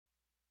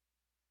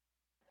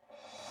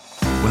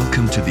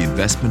Welcome to the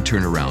Investment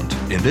Turnaround.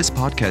 In this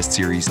podcast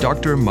series,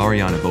 Dr.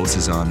 Mariana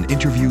Bosazan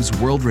interviews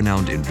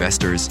world-renowned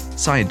investors,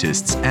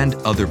 scientists, and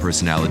other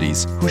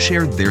personalities who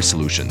share their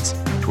solutions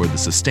toward the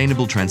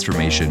sustainable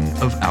transformation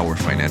of our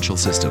financial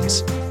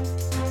systems.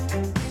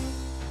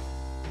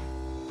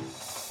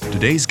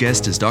 Today's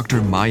guest is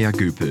Dr. Maja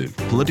Göpel,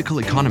 political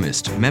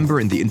economist, member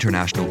in the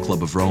International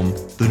Club of Rome,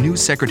 the new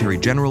Secretary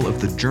General of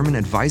the German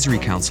Advisory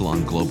Council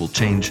on Global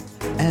Change,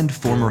 and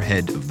former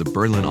head of the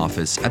Berlin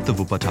office at the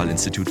Wuppertal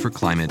Institute for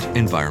Climate,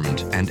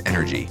 Environment and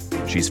Energy.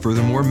 She's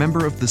furthermore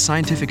member of the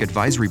scientific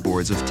advisory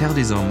boards of Terre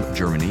des Hommes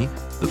Germany,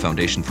 the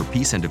Foundation for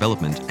Peace and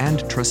Development,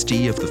 and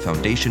trustee of the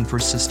Foundation for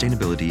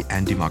Sustainability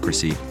and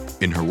Democracy.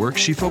 In her work,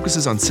 she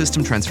focuses on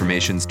system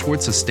transformations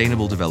towards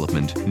sustainable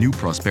development, new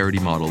prosperity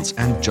models,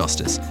 and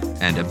justice,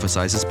 and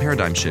emphasizes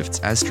paradigm shifts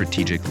as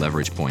strategic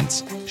leverage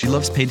points. She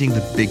loves painting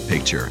the big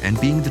picture and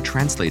being the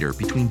translator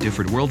between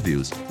different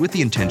worldviews with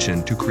the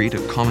intention to create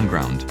a common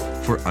ground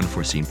for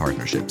unforeseen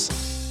partnerships.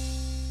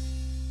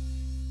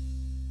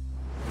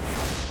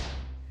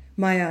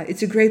 Maja,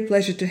 it's a great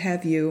pleasure to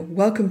have you.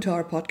 Welcome to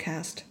our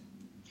podcast.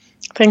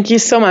 Thank you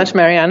so much,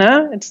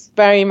 Mariana. It's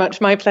very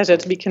much my pleasure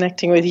to be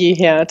connecting with you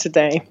here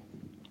today.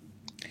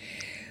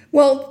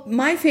 Well,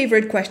 my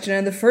favorite question,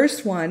 and the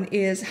first one,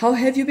 is how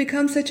have you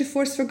become such a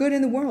force for good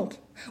in the world?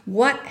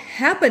 What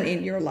happened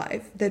in your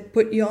life that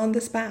put you on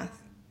this path?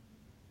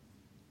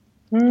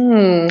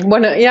 It's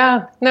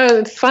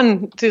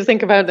fun to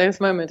think about those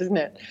moments, isn't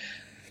it?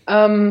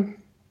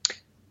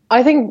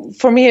 I think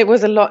for me it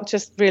was a lot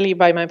just really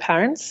by my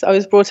parents. I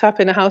was brought up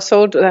in a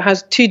household that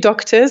has two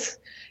doctors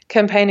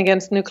campaign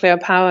against nuclear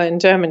power in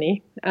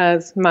Germany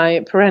as my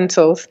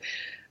parentals.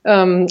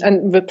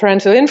 And with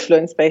parental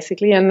influence,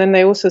 basically. And then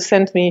they also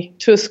sent me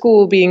to a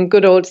school being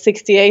good old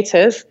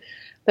 68ers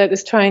that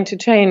is trying to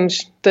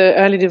change the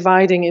early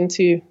dividing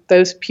into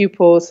those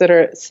pupils that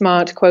are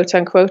smart, quote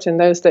unquote, and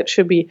those that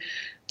should be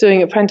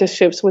doing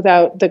apprenticeships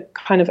without the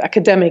kind of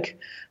academic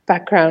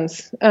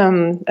backgrounds,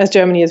 as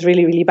Germany is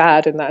really, really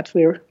bad in that.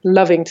 We're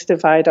loving to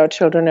divide our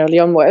children early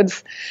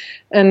onwards.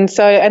 And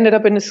so I ended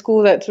up in a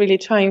school that's really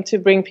trying to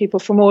bring people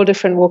from all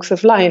different walks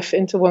of life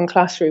into one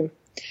classroom.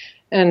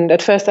 And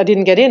at first I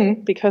didn't get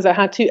in because I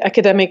had two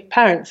academic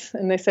parents.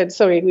 And they said,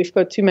 sorry, we've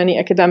got too many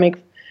academic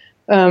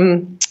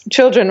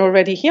children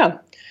already here.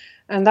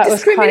 And that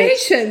was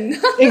discrimination.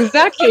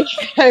 Exactly.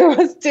 It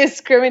was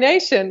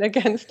discrimination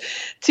against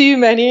too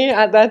many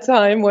at that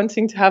time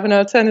wanting to have an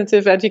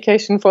alternative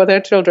education for their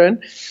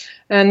children.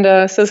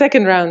 And so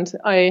second round,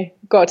 I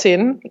got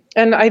in.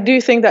 And I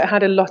do think that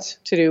had a lot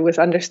to do with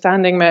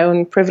understanding my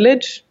own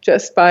privilege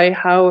just by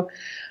how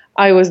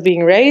I was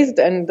being raised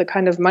and the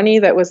kind of money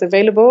that was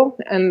available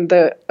and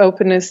the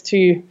openness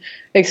to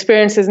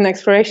experiences and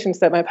explorations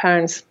that my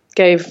parents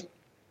gave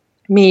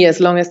me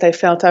as long as they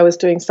felt I was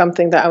doing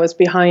something that I was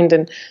behind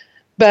and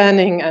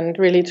burning and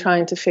really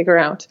trying to figure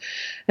out.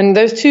 And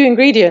those two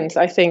ingredients,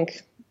 I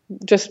think,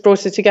 just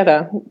brought it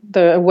together,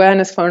 the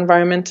awareness for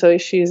environmental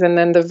issues and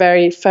then the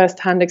very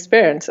first-hand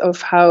experience of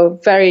how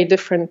very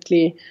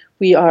differently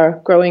we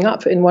are growing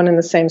up in one and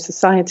the same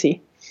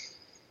society.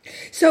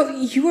 So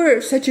you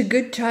were such a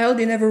good child,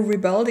 you never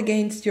rebelled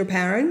against your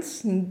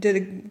parents? Did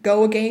it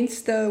go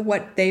against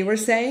what they were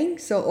saying?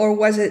 Or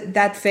was it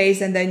that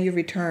phase and then you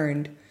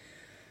returned?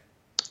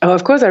 Oh,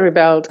 of course I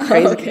rebelled.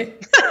 Crazy. Oh, okay.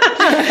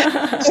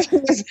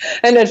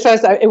 And at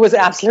first it was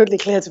absolutely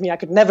clear to me I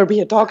could never be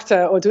a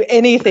doctor or do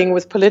anything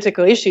with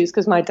political issues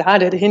because my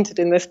dad had hinted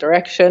in this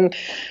direction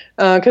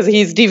because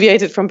he's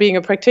deviated from being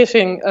a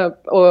practicing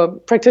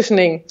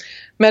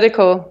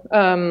medical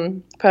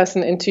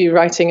person into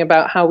writing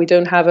about how we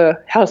don't have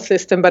a health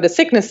system but a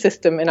sickness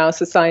system in our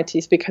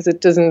societies because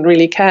it doesn't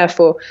really care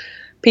for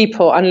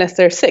people unless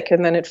they're sick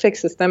and then it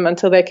fixes them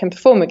until they can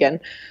perform again.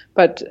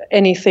 But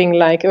anything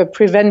like a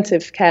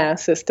preventive care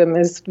system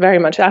is very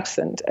much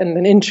absent, and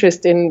an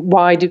interest in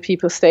why do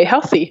people stay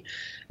healthy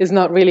is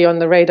not really on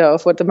the radar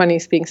of what the money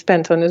is being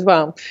spent on as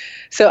well.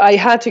 So I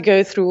had to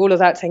go through all of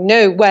that saying,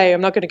 no way,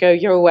 I'm not going to go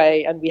your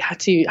way. And we had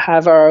to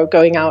have our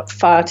going out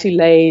far too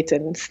late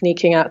and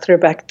sneaking out through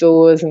back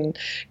doors and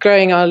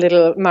growing our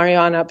little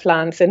marijuana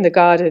plants in the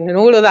garden and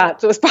all of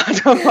that was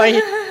part of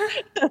my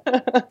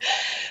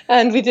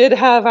And we did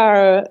have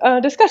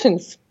our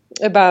discussions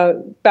about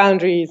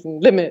boundaries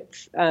and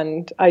limits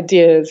and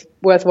ideas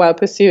worthwhile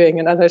pursuing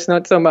and others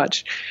not so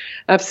much.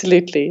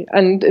 Absolutely.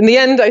 And in the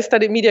end, I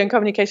studied media and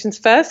communications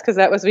first because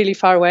that was really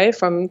far away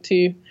from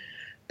two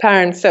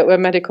parents that were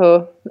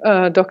medical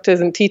doctors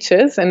and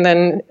teachers. And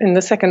then in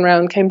the second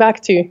round came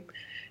back to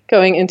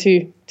going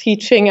into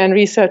teaching and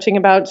researching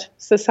about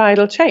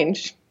societal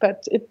change.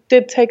 But it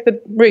did take the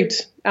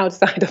route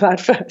outside of that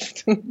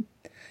first.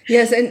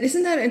 Yes, and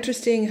isn't that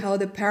interesting how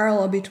the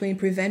parallel between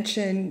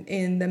prevention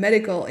in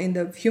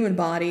the human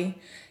body,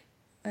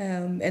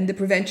 and the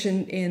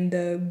prevention in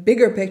the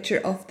bigger picture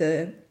of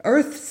the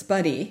Earth's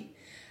body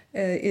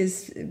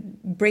is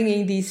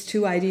bringing these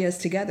two ideas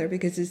together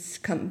because it's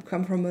come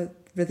from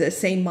the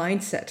same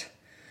mindset.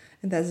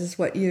 And that is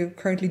what you're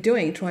currently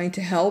doing, trying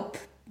to help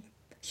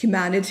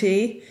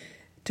humanity,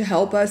 to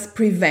help us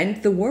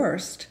prevent the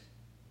worst.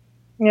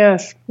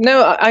 Yes.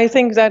 No, I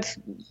think that's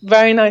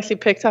very nicely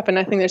picked up. And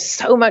I think there's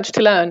so much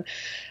to learn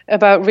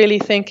about really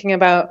thinking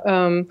about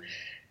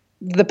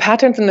the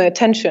patterns and the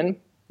attention.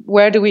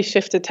 Where do we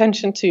shift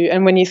attention to?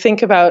 And when you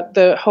think about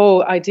the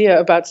whole idea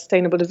about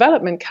sustainable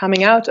development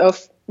coming out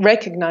of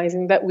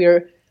recognizing that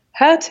we're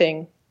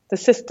hurting the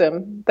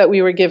system that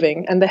we were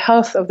giving and the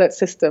health of that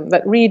system,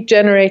 that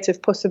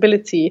regenerative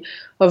possibility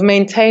of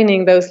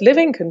maintaining those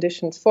living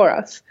conditions for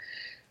us.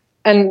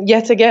 And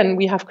yet again,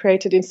 we have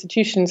created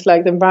institutions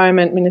like the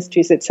environment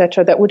ministries,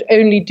 etc., that would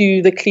only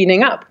do the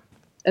cleaning up.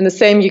 And the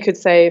same you could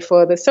say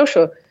for the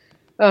social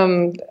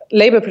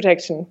labor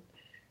protection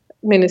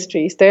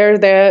ministries. They're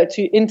there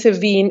to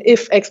intervene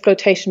if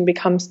exploitation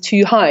becomes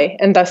too high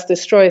and thus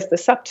destroys the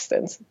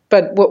substance.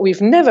 But what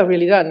we've never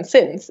really done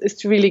since is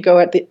to really go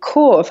at the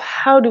core of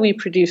how do we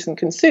produce and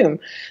consume,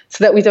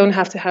 so that we don't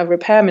have to have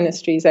repair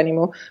ministries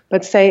anymore,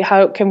 but say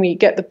how can we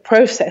get the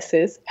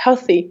processes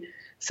healthy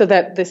so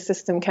that this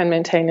system can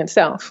maintain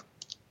itself.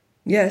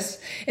 Yes,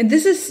 and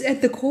this is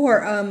at the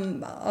core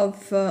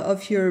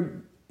of your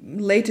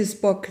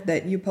latest book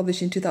that you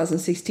published in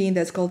 2016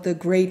 that's called The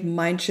Great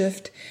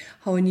Mindshift,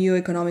 How a New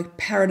Economic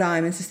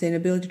Paradigm and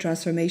Sustainability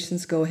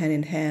Transformations Go Hand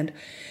in Hand.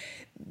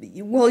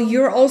 Well,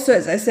 you're also,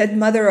 as I said,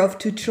 mother of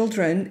 2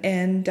 children,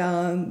 and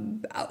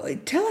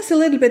tell us a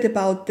little bit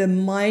about the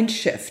mind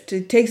shift.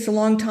 It takes a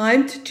long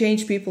time to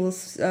change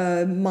people's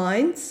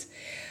minds,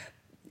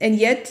 and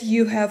yet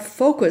you have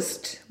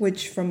focused,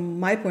 which from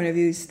my point of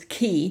view is the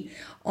key,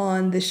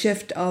 on the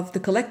shift of the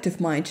collective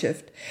mind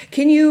shift.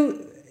 Can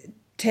you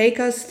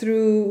take us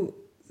through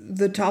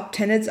the top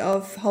tenets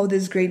of how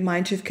this great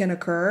mind shift can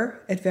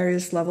occur at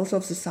various levels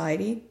of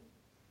society?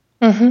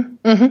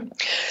 The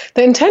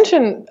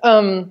intention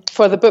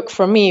for the book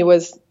for me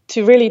was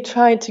to really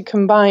try to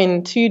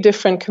combine 2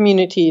 different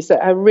communities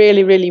that I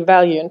really, really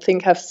value and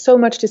think have so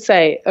much to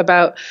say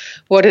about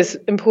what is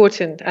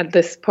important at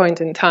this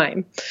point in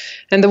time.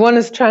 And the one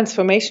is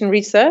transformation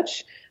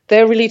research.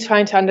 They're really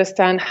trying to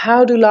understand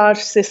how do large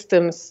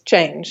systems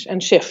change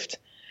and shift,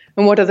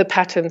 and what are the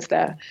patterns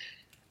there.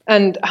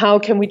 And how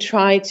can we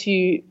try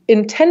to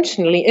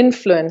intentionally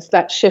influence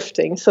that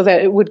shifting so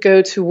that it would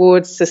go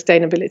towards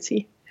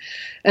sustainability?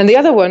 And the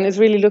other one is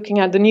really looking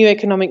at the new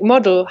economic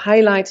model,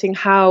 highlighting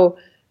how,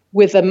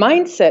 with a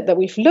mindset that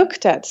we've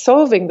looked at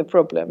solving the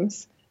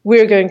problems,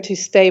 we're going to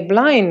stay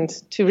blind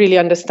to really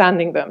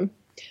understanding them.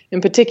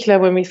 In particular,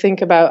 when we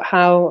think about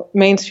how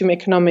mainstream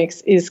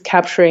economics is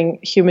capturing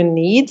human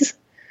needs,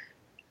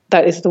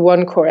 that is the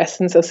one core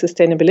essence of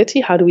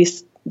sustainability. How do we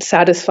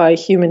satisfy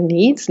human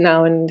needs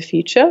now and in the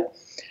future?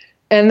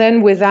 And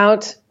then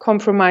without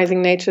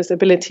compromising nature's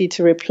ability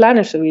to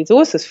replenish the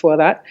resources for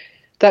that,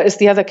 that is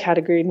the other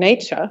category,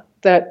 nature,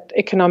 that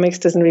economics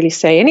doesn't really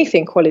say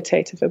anything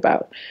qualitative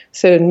about.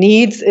 So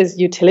needs is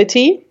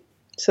utility,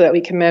 so that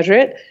we can measure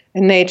it,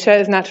 and nature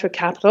is natural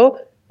capital,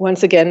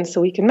 once again, so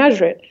we can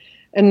measure it.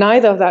 And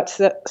neither of that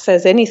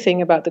says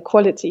anything about the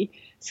quality.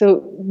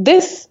 So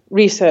this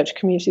research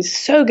community is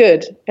so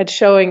good at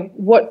showing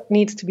what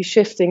needs to be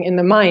shifting in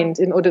the mind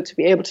in order to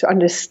be able to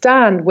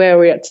understand where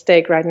we're at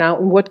stake right now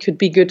and what could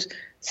be good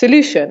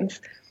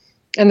solutions.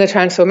 And the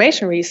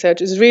transformation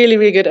research is really,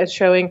 really good at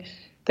showing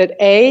that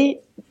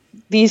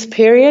these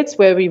periods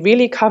where we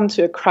really come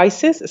to a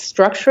crisis, a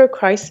structural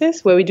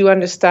crisis, where we do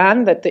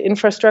understand that the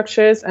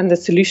infrastructures and the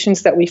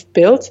solutions that we've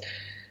built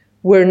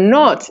were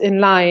not in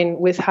line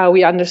with how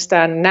we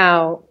understand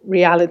now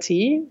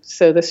reality.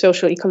 So the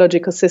social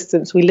ecological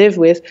systems we live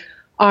with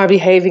are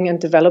behaving and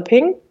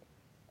developing.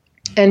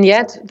 And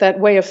yet that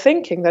way of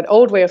thinking, that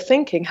old way of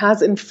thinking,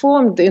 has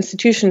informed the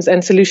institutions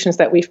and solutions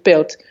that we've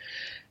built.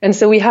 And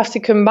so we have to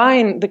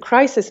combine the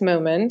crisis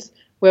moment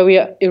where we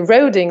are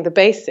eroding the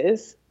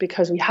basis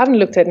because we haven't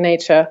looked at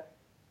nature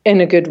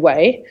in a good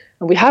way,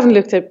 and we haven't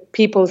looked at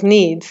people's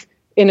needs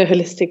in a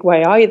holistic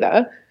way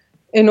either,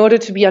 in order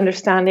to be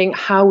understanding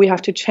how we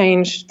have to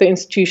change the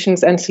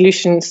institutions and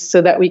solutions so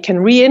that we can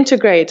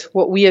reintegrate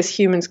what we as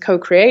humans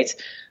co-create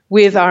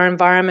with our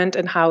environment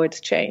and how it's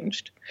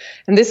changed.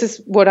 And this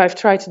is what I've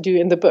tried to do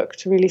in the book,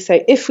 to really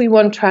say, if we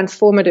want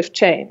transformative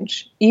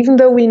change, even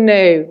though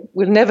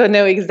we'll never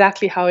know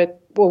exactly how it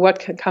or what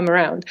can come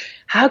around,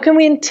 how can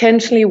we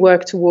intentionally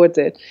work towards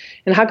it?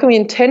 And how can we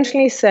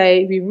intentionally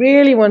say we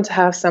really want to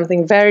have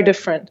something very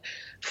different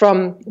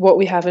from what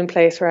we have in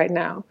place right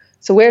now?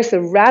 So where's the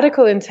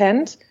radical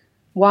intent,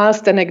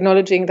 whilst then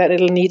acknowledging that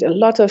it'll need a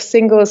lot of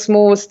single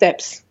small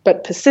steps,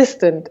 but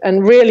persistent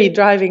and really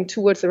driving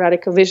towards the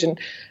radical vision,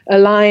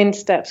 aligned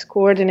steps,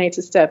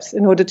 coordinated steps,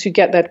 in order to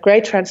get that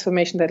great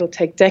transformation that'll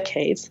take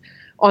decades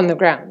on the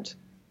ground.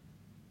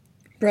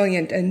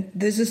 Brilliant. And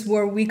this is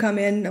where we come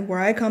in,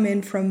 where I come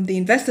in from the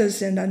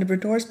investors and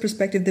entrepreneurs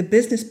perspective, the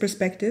business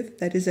perspective,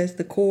 that is as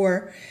the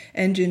core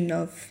engine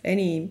of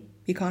any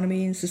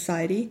economy and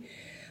society.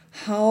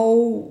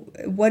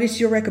 What is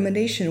your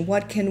recommendation?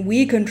 What can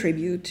we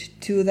contribute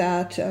to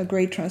that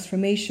great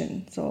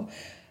transformation? So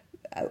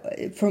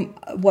from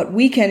what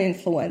we can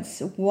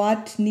influence,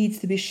 what needs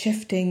to be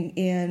shifting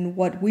in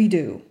what we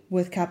do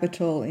with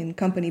capital, in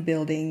company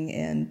building,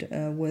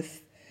 and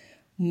with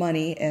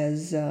money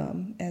as a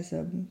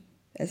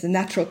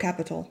natural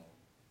capital.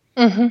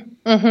 I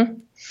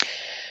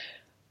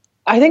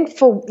think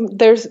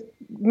there's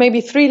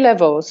maybe three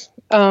levels.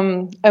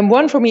 And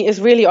one for me is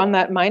really on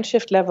that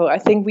Mindshift level. I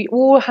think we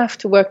all have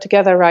to work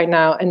together right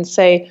now and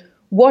say,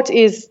 what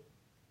is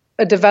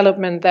a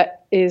development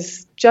that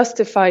is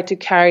justified to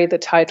carry the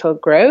title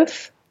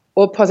growth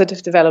or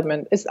positive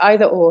development? It's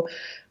either or.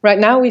 Right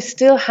now, we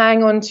still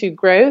hang on to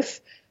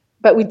growth,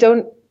 but we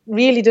don't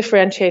really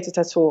differentiate it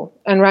at all.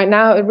 And right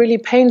now, it really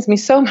pains me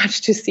so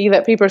much to see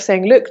that people are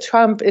saying, look,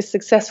 Trump is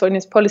successful in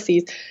his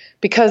policies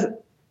because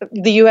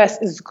the US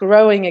is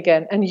growing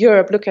again. And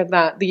Europe, look at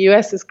that. The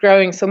US is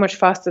growing so much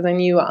faster than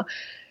you are.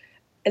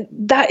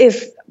 That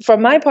is,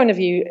 from my point of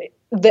view,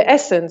 the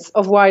essence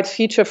of why it's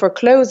future for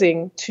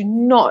closing, to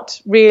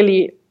not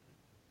really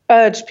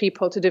urge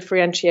people to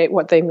differentiate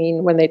what they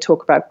mean when they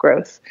talk about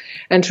growth,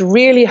 and to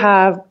really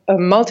have a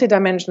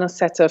multidimensional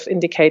set of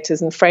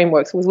indicators and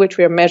frameworks with which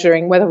we are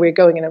measuring whether we're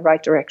going in the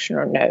right direction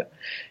or no.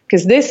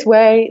 Because this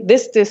way,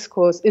 this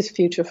discourse is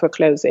future for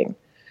closing.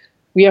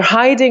 We are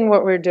hiding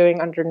what we're doing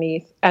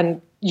underneath,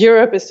 and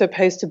Europe is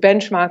supposed to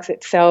benchmark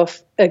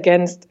itself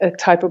against a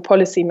type of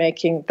policy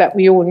making that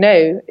we all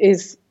know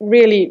is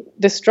really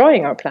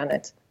destroying our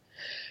planet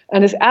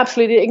and is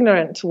absolutely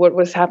ignorant to what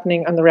was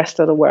happening on the rest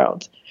of the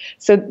world.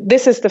 So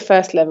this is the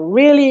first level.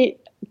 Really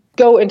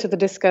go into the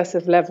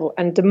discursive level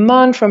and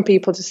demand from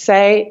people to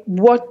say,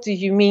 what do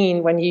you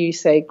mean when you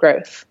say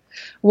growth?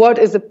 What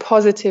is a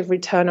positive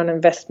return on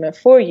investment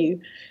for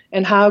you?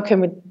 And how can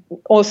we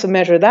also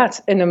measure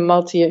that in a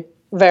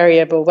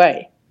multi-variable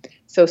way?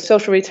 So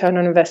social return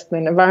on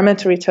investment,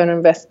 environmental return on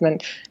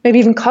investment, maybe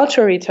even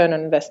cultural return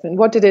on investment.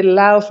 What did it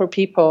allow for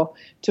people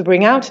to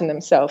bring out in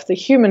themselves? The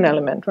human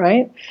element,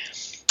 right?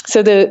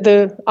 So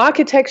the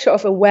architecture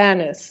of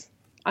awareness,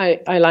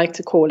 I like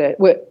to call it,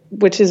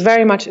 which is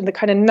very much in the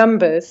kind of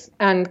numbers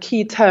and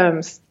key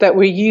terms that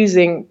we're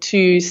using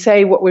to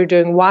say what we're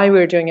doing, why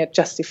we're doing it,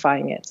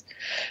 justifying it.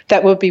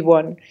 That would be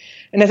one.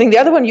 And I think the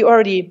other one you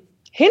already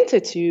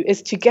hinted to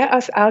is to get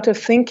us out of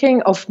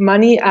thinking of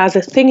money as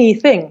a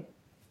thingy thing.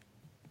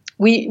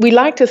 We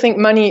like to think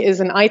money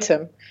is an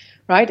item,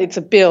 right? It's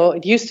a bill.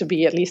 It used to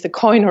be at least a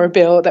coin or a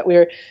bill that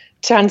we're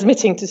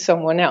transmitting to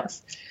someone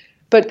else.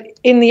 But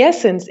in the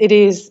essence, it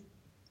is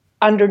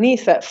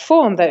underneath that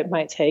form that it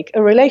might take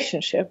a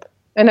relationship.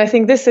 And I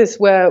think this is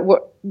where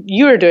what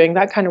you're doing,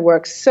 that kind of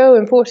work, so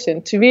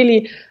important to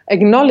really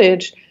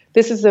acknowledge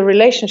this is a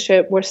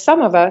relationship where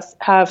some of us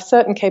have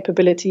certain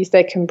capabilities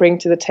they can bring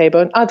to the table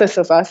and others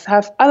of us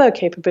have other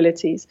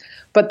capabilities.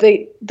 But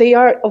they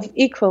are of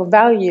equal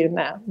value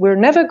now. We're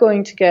never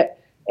going to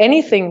get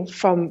anything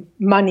from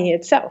money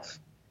itself.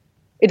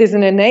 It is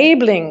an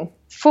enabling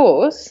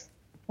force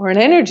or an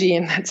energy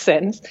in that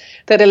sense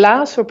that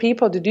allows for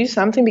people to do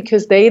something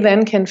because they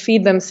then can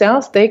feed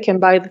themselves, they can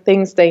buy the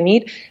things they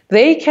need,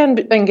 they can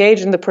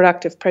engage in the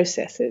productive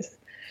processes.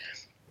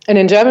 And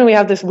in German, we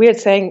have this weird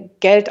saying,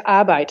 Geld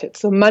arbeitet,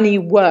 so money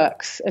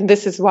works. And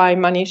this is why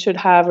money should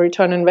have a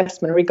return on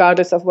investment,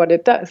 regardless of what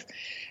it does.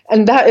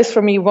 And that is,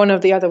 for me, one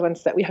of the other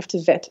ones that we have to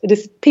vet. It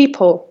is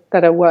people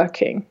that are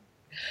working.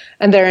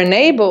 And they're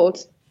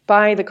enabled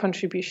by the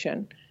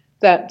contribution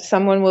that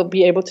someone will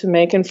be able to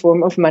make in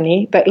form of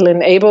money that will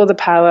enable the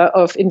power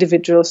of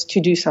individuals to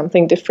do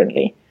something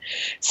differently.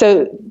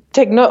 So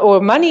or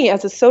money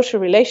as a social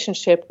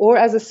relationship or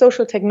as a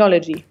social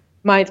technology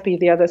might be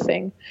the other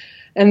thing.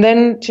 And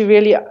then to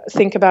really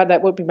think about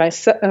that would be my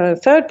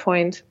third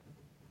point.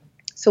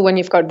 So when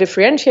you've got a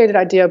differentiated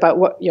idea about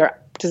what your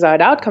desired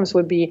outcomes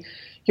would be,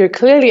 you're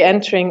clearly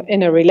entering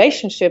in a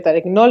relationship that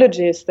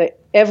acknowledges that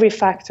every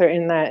factor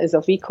in that is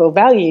of equal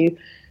value.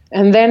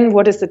 And then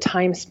what is the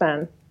time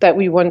span that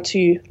we want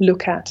to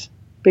look at?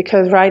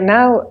 Because right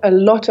now, a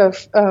lot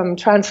of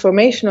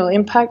transformational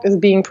impact is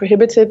being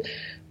prohibited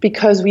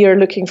because we are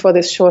looking for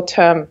this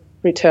short-term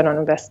return on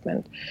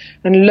investment.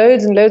 And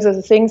loads of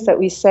the things that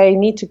we say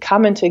need to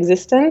come into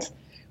existence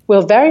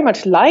will very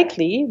much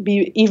likely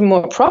be even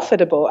more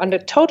profitable under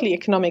totally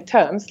economic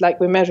terms, like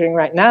we're measuring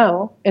right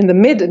now, in the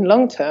mid and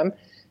long term.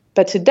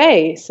 But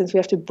today, since we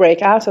have to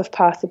break out of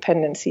past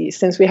dependencies,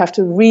 since we have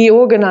to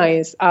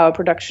reorganize our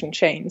production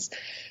chains,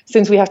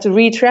 since we have to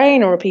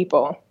retrain our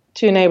people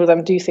to enable them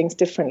to do things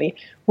differently,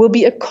 will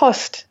be a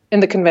cost in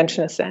the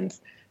conventional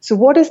sense. So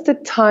what is the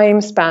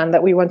time span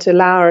that we want to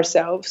allow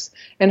ourselves?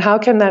 And how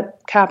can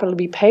that capital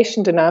be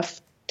patient enough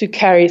to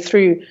carry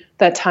through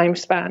that time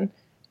span?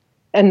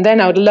 And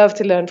then I would love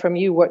to learn from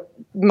you what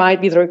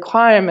might be the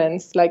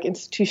requirements, like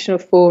institutional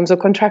forms or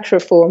contractual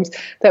forms,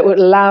 that would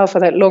allow for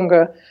that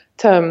longer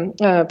term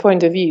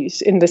point of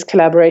views in this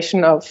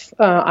collaboration of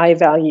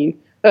eye-level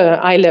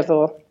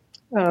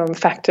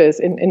factors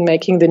in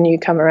making the new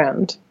come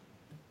around.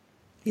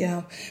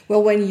 Yeah.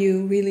 Well, when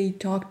you really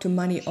talk to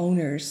money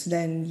owners,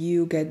 then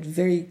you get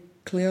very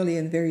clearly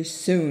and very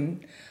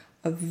soon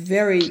a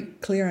very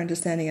clear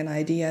understanding and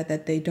idea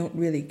that they don't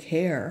really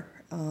care,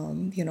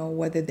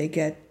 whether they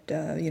get,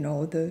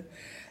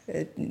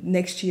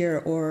 next year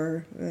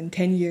or in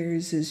 10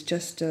 years is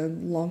just a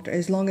long term.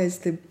 As long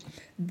as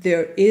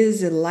there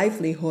is a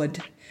livelihood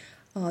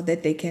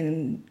that they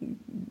can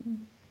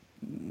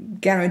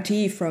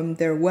guarantee from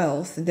their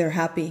wealth, they're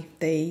happy.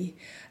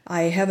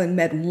 I haven't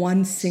met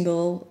one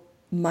single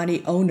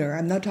money owner.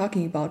 I'm not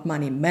talking about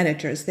money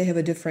managers. They have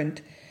a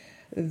different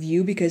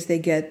view because they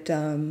get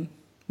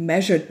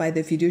measured by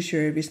the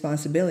fiduciary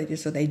responsibility,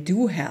 so they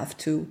do have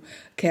to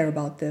care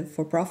about the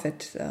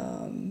for-profit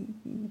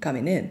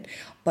coming in.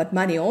 But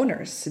money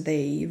owners,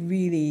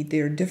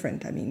 they're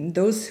different. I mean,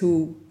 those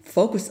who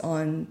focus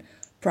on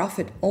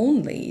profit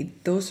only,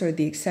 those are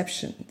the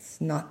exceptions,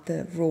 not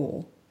the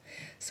rule.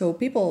 So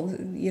people,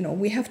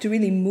 we have to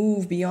really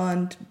move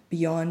beyond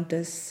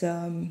this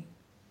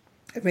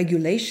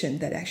regulation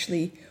that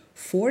actually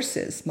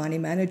forces money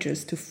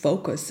managers to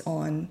focus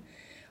on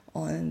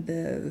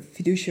the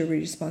fiduciary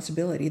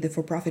responsibility, the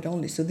for-profit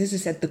only. So this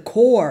is at the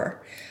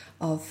core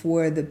of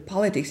where the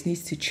politics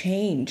needs to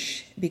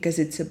change, because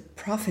it's a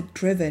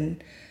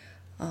profit-driven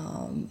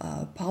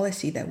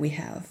policy that we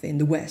have in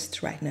the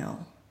West right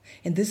now.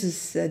 And this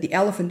is the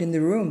elephant in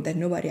the room that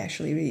nobody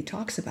actually really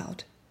talks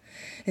about.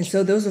 And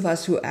so those of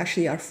us who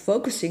actually are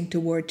focusing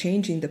toward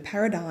changing the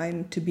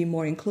paradigm to be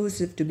more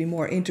inclusive, to be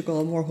more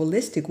integral, more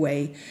holistic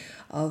way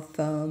of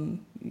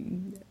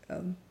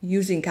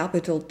using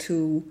capital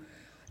to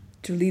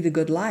lead a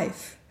good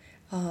life,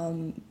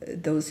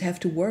 those have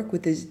to work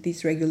with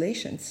these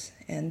regulations.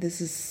 And this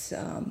is,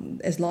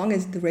 as long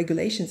as the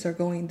regulations are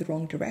going the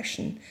wrong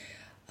direction,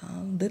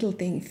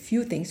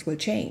 few things will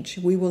change.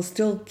 We will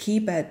still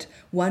keep at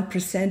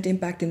 1%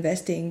 impact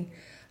investing,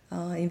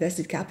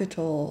 invested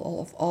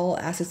capital of all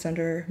assets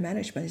under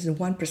management is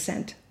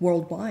 1%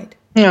 worldwide.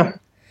 Yeah.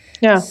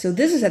 Yeah. So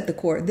this is at the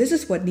core. This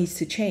is what needs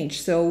to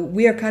change. So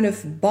we are kind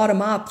of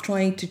bottom up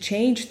trying to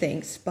change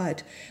things,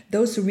 but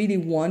those who really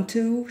want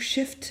to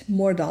shift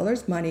more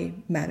dollars,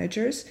 money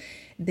managers,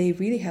 they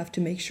really have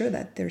to make sure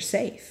that they're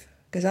safe,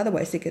 because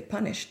otherwise they get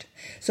punished.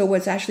 So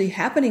what's actually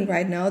happening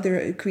right now,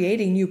 they're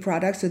creating new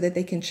products so that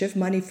they can shift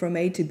money from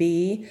A to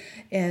B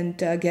and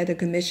get a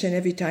commission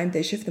every time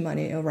they shift the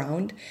money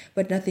around,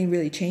 but nothing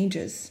really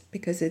changes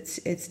because it's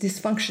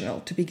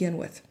dysfunctional to begin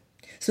with.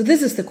 So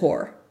this is the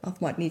core of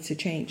what needs to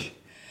change.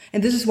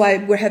 And this is why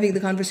we're having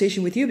the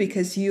conversation with you,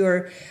 because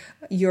you're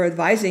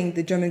advising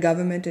the German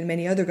government and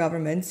many other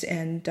governments.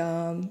 And,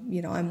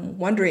 I'm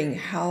wondering,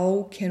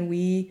 how can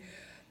we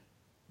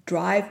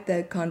drive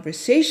the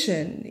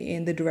conversation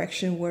in the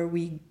direction where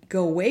we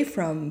go away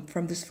from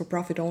this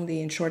for-profit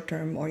only and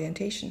short-term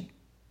orientation?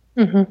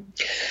 Mm-hmm.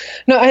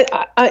 No,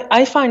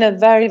 I find it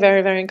very,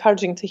 very, very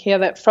encouraging to hear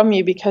that from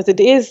you, because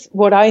it is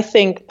what I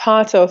think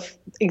part of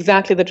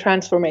exactly the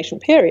transformation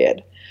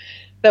period.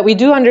 That we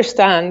do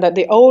understand that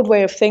the old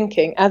way of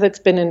thinking, as it's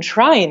been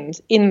enshrined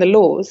in the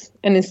laws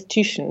and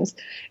institutions,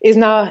 is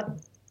now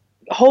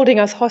holding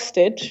us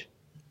hostage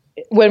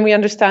when we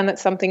understand that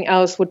something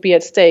else would be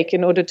at stake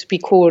in order to be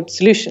called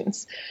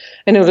solutions,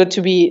 in order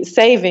to be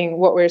saving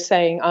what we're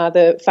saying are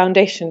the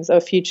foundations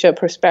of future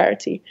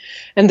prosperity.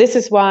 And this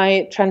is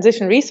why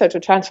transition research or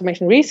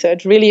transformation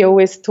research really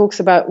always talks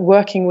about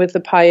working with the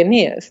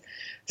pioneers.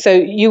 So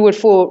you would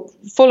fall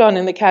full on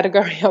in the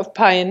category of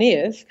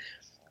pioneers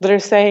that are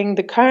saying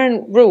the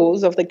current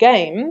rules of the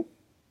game,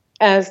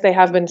 as they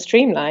have been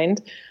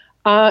streamlined,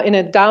 are in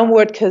a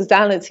downward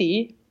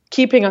causality,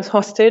 keeping us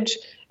hostage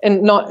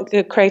and not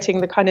creating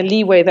the kind of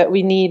leeway that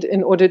we need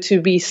in order to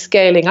be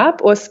scaling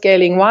up or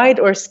scaling wide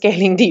or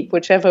scaling deep,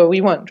 whichever we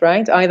want,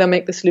 right? Either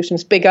make the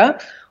solutions bigger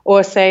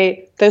or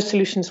say those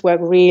solutions work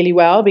really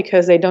well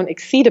because they don't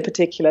exceed a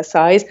particular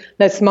size.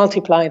 Let's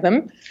multiply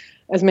them,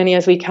 as many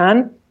as we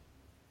can.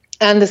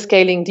 And the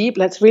scaling deep,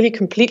 let's really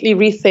completely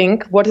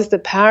rethink what is the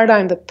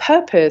paradigm, the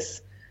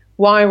purpose,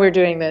 why we're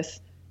doing this,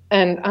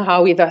 and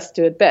how we thus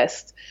do it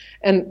best.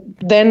 And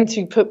then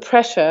to put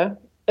pressure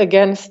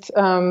against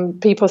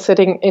people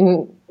sitting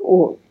in,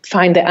 or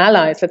find the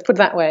allies, let's put it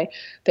that way,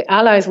 the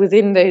allies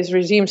within those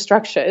regime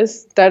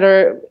structures that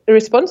are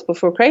responsible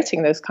for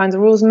creating those kinds of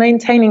rules,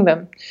 maintaining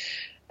them.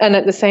 And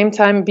at the same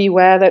time,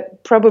 beware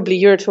that probably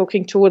you're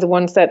talking to the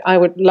ones that I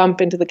would lump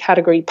into the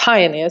category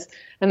pioneers.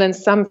 And then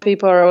some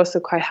people are also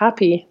quite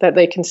happy that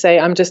they can say,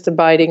 I'm just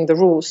abiding the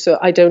rules. So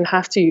I don't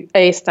have to,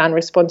 A, stand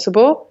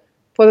responsible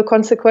for the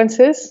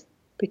consequences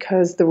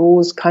because the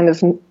rules kind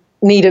of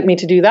needed me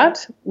to do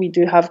that. We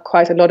do have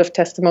quite a lot of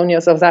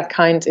testimonials of that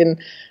kind in,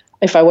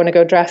 if I want to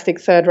go drastic,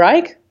 Third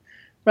Reich,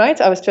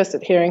 right? I was just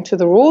adhering to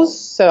the rules,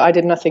 so I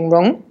did nothing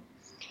wrong.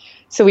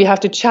 So we have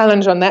to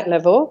challenge on that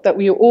level that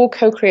we are all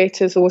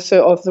co-creators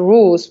also of the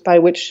rules by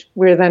which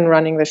we're then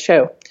running the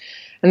show.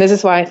 And this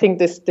is why I think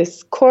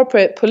this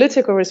corporate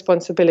political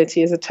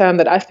responsibility is a term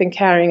that I've been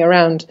carrying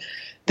around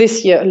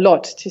this year a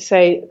lot, to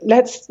say,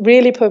 let's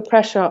really put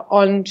pressure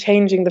on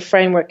changing the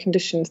framework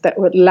conditions that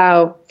would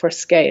allow for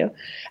scale.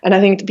 And I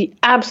think to be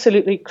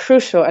absolutely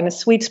crucial and a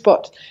sweet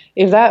spot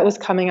if that was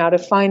coming out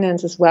of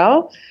finance as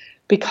well,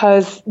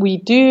 because we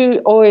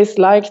do always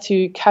like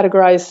to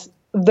categorize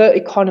the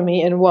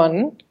economy in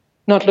one,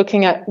 not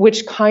looking at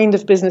which kind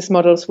of business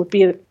models would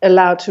be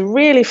allowed to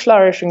really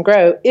flourish and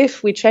grow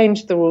if we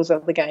changed the rules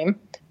of the game.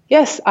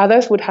 Yes,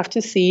 others would have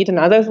to cede and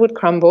others would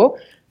crumble.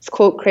 It's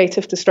called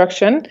creative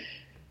destruction.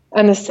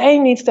 And the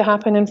same needs to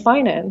happen in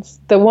finance.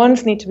 The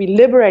ones need to be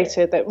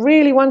liberated that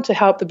really want to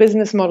help the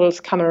business models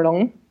come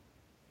along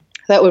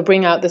that will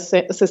bring out the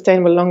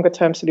sustainable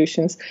longer-term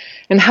solutions.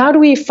 And how do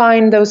we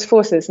find those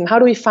forces and how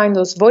do we find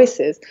those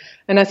voices?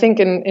 And I think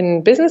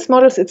in business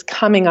models, it's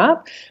coming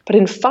up. But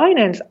in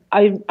finance,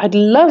 I'd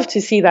love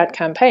to see that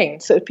campaign.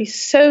 So it'd be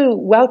so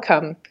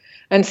welcome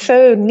and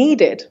so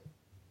needed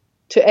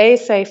to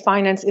say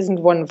finance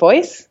isn't one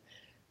voice,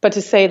 but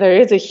to say there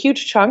is a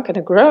huge chunk and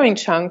a growing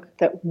chunk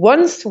that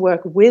wants to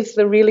work with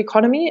the real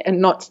economy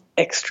and not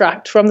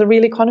extract from the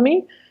real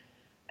economy.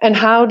 And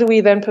how do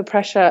we then put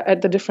pressure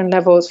at the different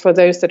levels for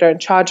those that are in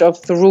charge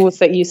of the rules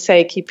that you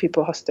say keep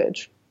people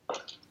hostage?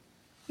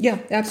 Yeah,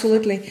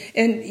 absolutely.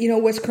 And,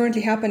 what's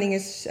currently happening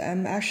is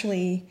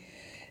actually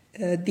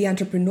the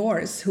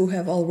entrepreneurs who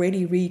have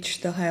already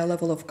reached the higher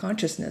level of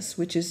consciousness,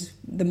 which is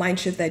the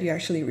mind shift that you're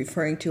actually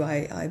referring to,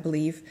 I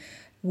believe,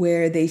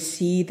 where they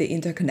see the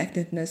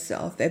interconnectedness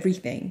of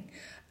everything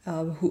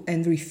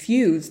and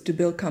refuse to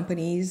build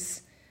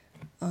companies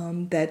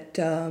that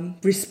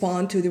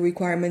respond to the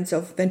requirements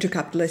of venture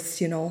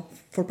capitalists,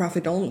 for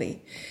profit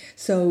only.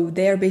 So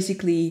they're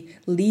basically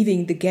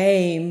leaving the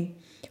game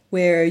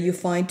where you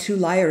find two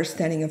liars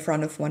standing in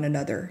front of one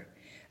another.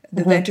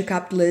 The venture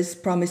capitalists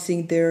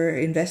promising their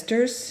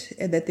investors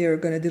that they're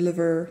going to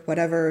deliver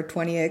whatever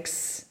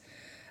 20x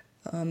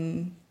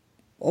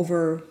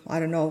over,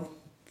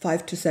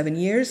 5 to 7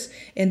 years,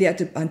 and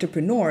the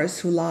entrepreneurs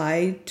who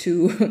lie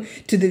to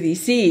the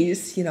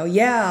VCs,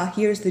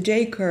 here's the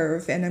J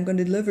curve, and I'm going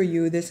to deliver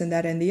you this and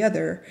that and the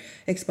other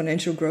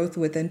exponential growth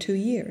within 2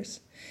 years.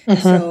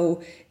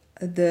 So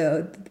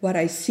what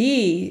I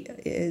see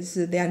is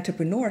the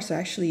entrepreneurs are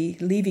actually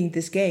leaving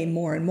this game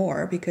more and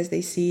more because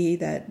they see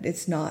that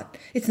it's not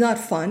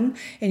fun,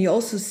 and you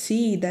also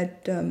see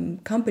that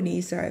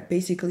companies are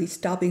basically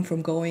stopping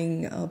from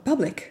going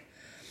public.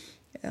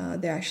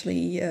 They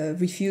actually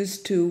refuse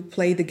to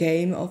play the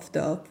game of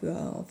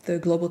the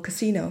global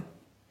casino.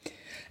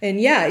 And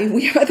if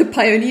we are the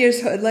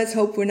pioneers, let's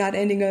hope we're not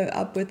ending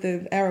up with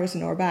the arrows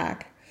in our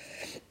back.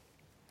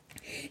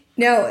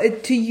 Now,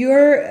 to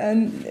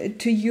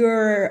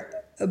your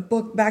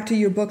book, back to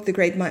your book, The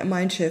Great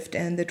Mindshift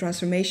and the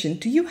Transformation,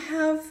 do you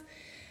have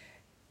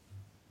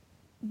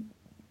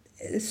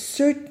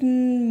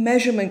certain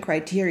measurement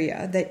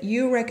criteria that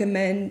you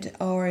recommend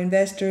our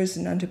investors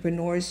and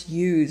entrepreneurs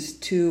use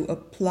to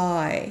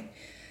apply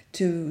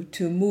to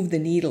move the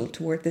needle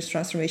toward this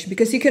transformation?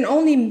 Because you can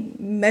only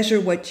measure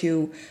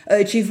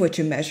achieve what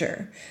you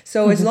measure.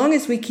 So as long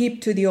as we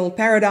keep to the old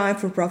paradigm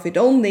for profit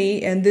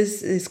only, and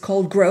this is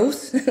called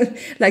growth,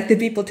 like the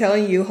people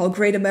telling you how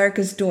great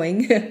America's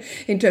doing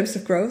in terms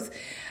of growth,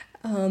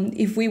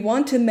 if we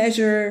want to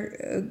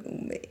measure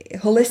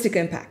holistic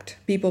impact,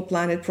 people,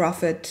 planet,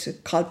 profit,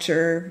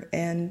 culture,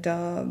 and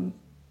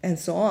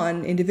so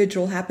on,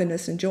 individual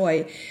happiness and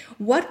joy,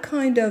 what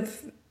kind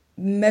of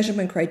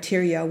measurement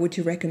criteria would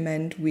you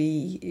recommend we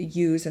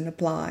use and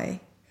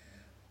apply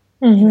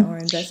in our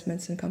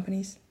investments in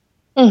companies?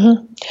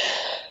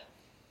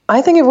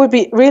 I think it would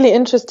be really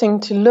interesting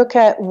to look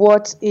at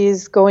what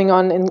is going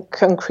on in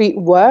concrete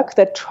work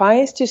that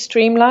tries to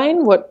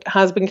streamline what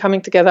has been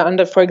coming together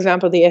under, for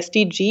example, the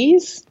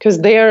SDGs, because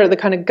they are the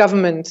kind of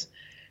government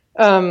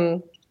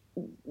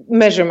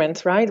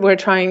measurements, right? We're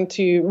trying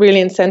to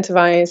really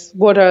incentivize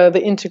what are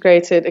the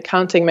integrated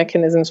accounting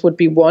mechanisms would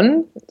be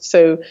one.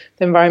 So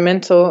the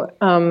environmental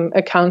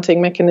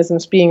accounting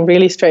mechanisms being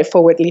really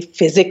straightforwardly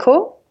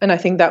physical. And I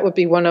think that would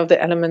be one of the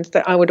elements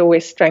that I would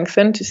always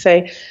strengthen to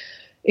say,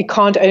 it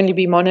can't only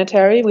be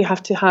monetary. We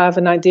have to have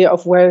an idea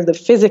of where the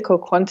physical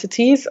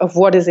quantities of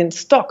what is in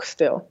stock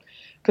still.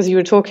 Because you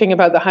were talking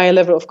about the higher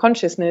level of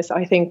consciousness.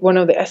 I think one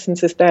of the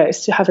essences there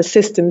is to have a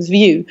systems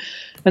view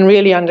and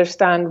really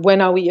understand when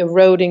are we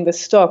eroding the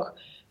stock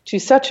to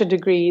such a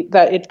degree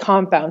that it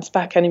can't bounce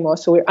back anymore.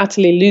 So we're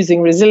utterly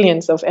losing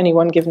resilience of any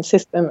one given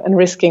system and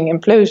risking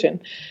implosion.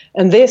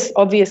 And this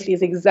obviously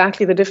is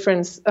exactly the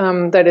difference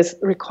that is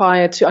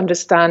required to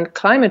understand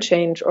climate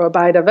change or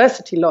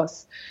biodiversity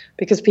loss.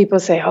 Because people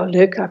say, oh,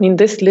 look,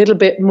 this little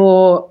bit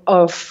more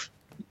of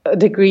a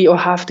degree or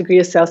half degree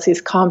of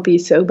Celsius can't be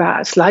so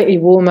bad. Slightly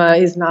warmer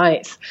is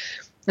nice.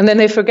 And then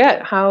they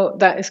forget how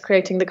that is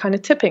creating the kind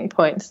of tipping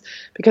points,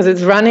 because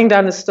it's running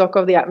down the stock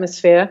of the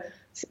atmosphere,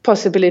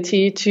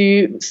 possibility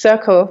to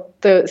circle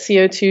the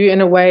CO2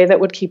 in a way that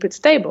would keep it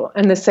stable.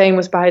 And the same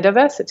with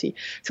biodiversity.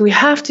 So we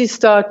have to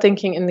start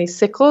thinking in these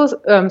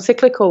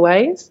cyclical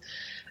ways.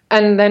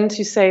 And then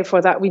to say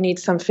for that, we need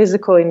some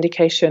physical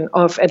indication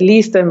of at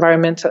least the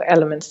environmental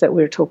elements that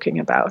we're talking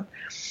about.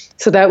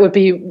 So that would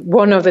be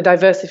one of the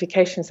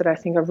diversifications that I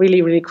think are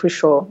really, really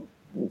crucial,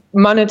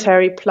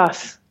 monetary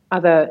plus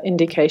other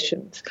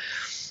indications.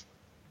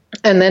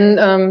 And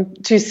then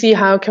to see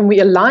how can we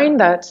align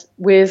that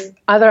with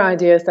other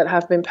ideas that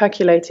have been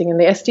percolating in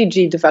the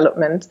SDG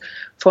development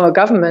for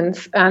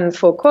governments and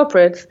for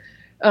corporates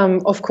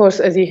of course,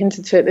 as you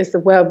hinted to it, is the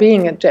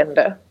well-being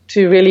agenda,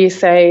 to really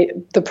say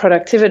the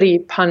productivity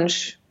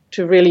punch,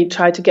 to really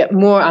try to get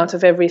more out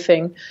of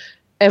everything,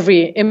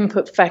 every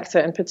input factor,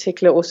 in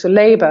particular also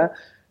labor,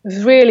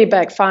 is really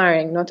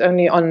backfiring not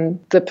only on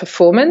the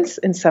performance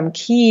in some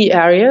key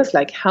areas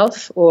like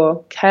health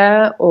or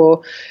care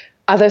or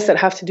others that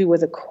have to do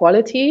with the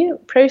quality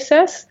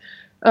process,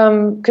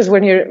 because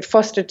when you're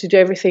fostered to do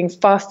everything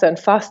faster and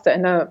faster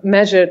and are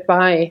measured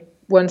by,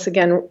 once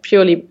again,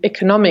 purely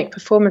economic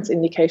performance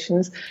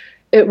indications,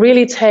 it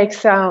really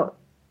takes out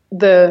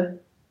the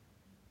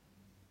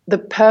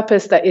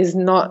purpose that is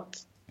not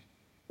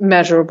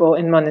measurable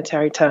in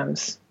monetary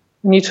terms.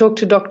 When you talk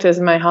to doctors,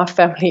 my half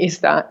family is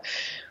that.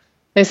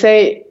 They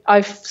say,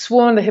 I've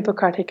sworn the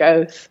Hippocratic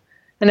Oath,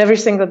 and every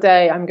single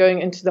day I'm going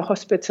into the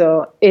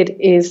hospital,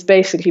 it is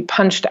basically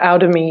punched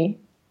out of me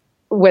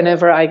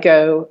whenever I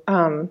go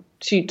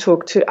to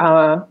talk to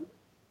our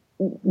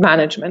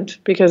management,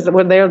 because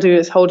what they'll do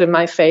is hold in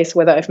my face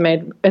whether I've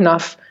made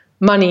enough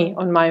money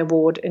on my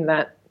award in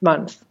that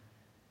month.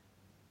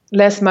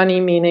 Less money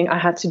meaning I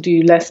had to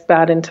do less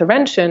bad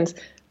interventions,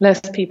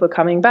 less people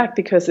coming back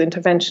because the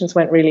interventions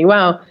went really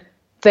well.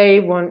 They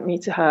want me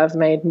to have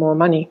made more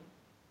money.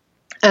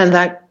 And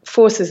that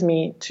forces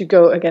me to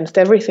go against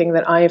everything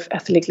that I've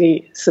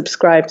ethically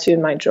subscribed to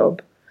in my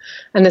job.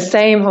 And the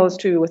same holds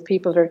true with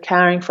people that are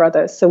caring for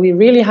others. So we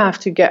really have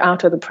to get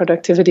out of the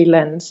productivity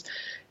lens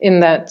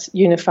in that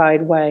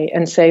unified way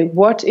and say,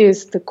 what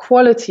is the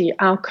quality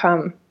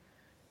outcome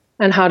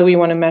and how do we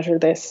want to measure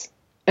this?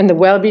 And the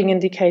well-being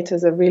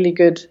indicators are really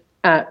good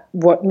at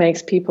what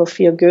makes people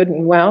feel good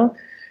and well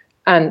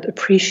and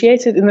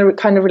appreciated in the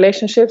kind of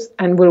relationships,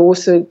 and will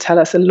also tell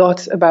us a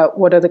lot about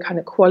what are the kind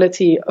of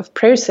quality of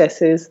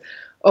processes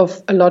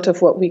of a lot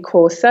of what we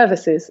call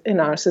services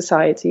in our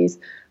societies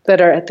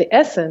that are at the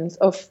essence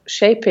of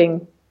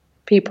shaping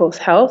people's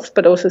health,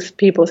 but also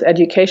people's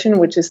education,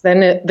 which is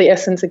then the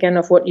essence again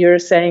of what you're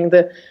saying,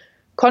 the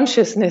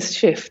consciousness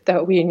shift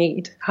that we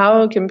need.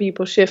 How can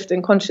people shift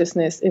in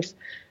consciousness if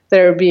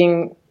they're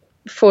being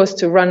forced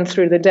to run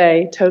through the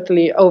day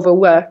totally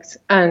overworked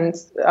and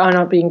are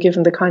not being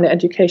given the kind of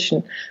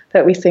education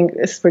that we think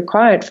is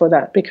required for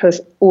that,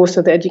 because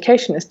also the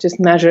education is just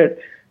measured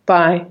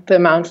by the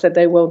amounts that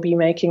they will be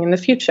making in the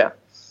future.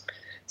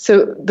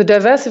 So the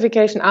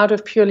diversification out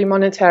of purely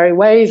monetary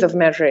ways of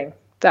measuring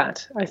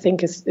that, I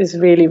think, is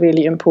really,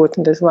 really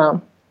important as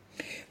well.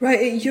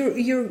 Right,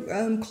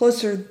 you're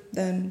closer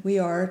than we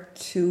are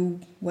to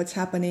what's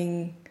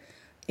happening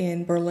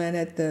in Berlin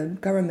at the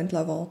government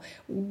level.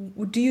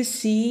 Do you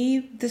see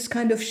this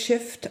kind of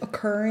shift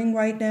occurring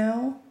right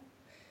now?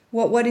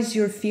 What is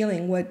your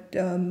feeling?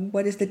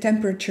 What is the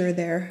temperature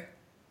there?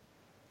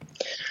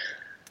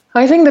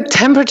 I think the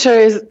temperature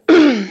is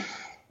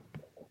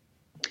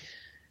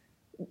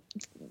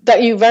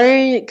that you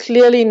very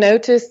clearly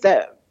notice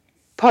that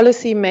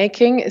policy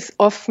making is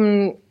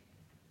often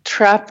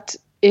trapped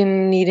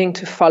in needing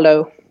to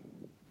follow.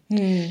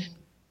 There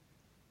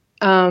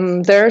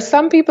are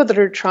some people that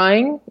are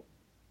trying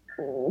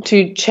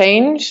to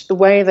change the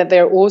way that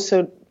they're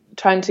also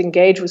trying to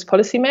engage with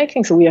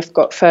policymaking. So we have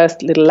got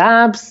first little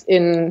labs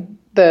in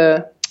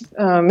the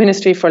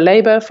Ministry for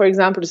Labour, for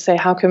example, to say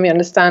how can we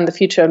understand the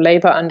future of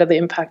labour under the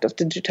impact of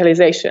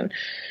digitalization.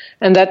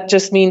 And that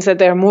just means that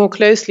they're more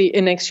closely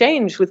in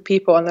exchange with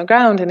people on the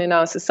ground and in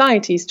our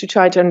societies to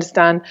try to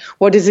understand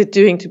what is it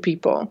doing to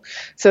people.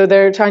 So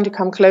they're trying to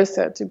come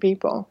closer to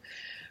people.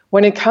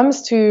 When it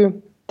comes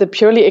to the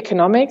purely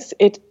economics,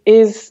 it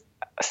is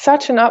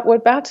such an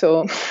upward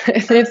battle.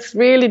 It's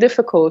really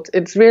difficult.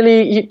 It's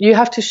really, you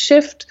have to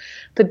shift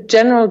the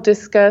general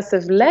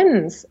discursive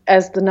lens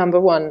as the number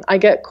one. I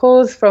get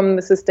calls from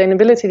the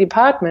sustainability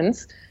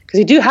departments, because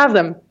you do have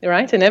them,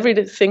 right? In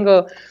every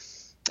single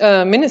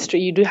ministry,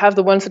 you do have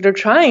the ones that are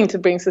trying to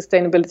bring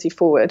sustainability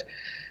forward.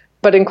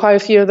 But in quite a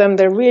few of them,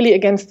 they're really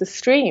against the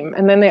stream.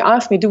 And then they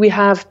ask me, do we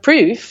have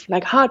proof,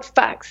 like hard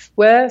facts,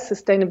 where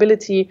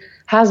sustainability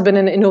has been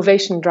an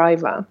innovation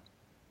driver?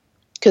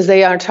 Because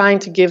they are trying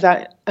to give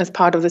that as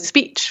part of the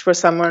speech for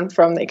someone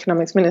from the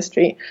economics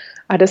ministry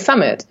at a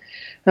summit.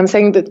 And I'm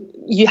saying that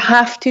you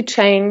have to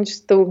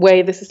change the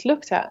way this is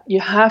looked at.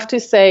 You have to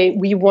say,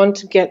 we want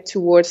to get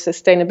towards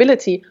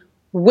sustainability.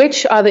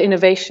 Which are the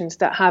innovations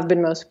that have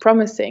been most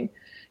promising?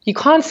 You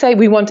can't say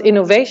we want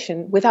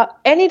innovation without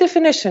any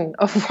definition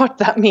of what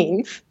that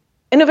means.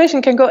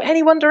 Innovation can go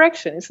any one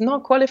direction. It's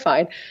not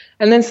qualified.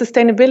 And then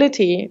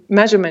sustainability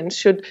measurements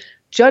should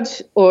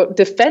judge or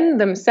defend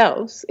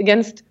themselves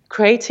against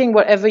creating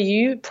whatever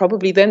you,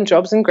 probably then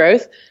jobs and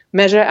growth,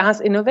 measure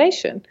as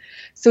innovation.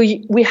 So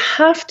we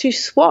have to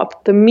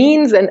swap. The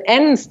means and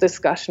ends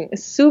discussion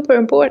is super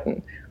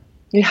important.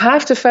 You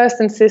have to first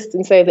insist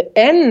and say the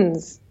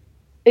ends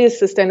is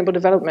sustainable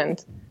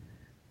development.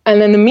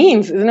 And then the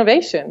means is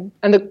innovation.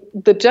 And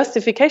the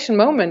justification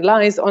moment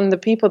lies on the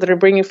people that are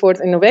bringing forward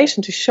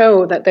innovation to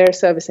show that they're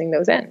servicing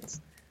those ends.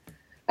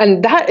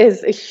 And that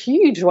is a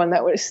huge one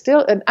that was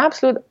still an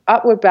absolute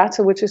upward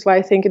battle, which is why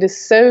I think it is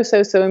so,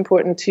 so, so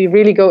important to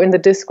really go in the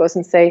discourse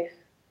and say,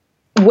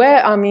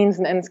 where are means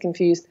and ends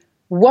confused?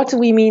 What do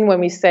we mean when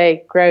we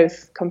say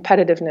growth,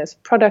 competitiveness,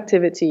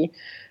 productivity,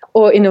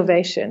 or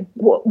innovation?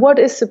 What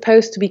is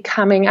supposed to be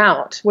coming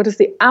out? What is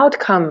the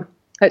outcome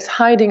that's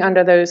hiding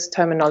under those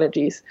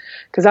terminologies?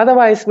 Because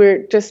otherwise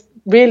we're just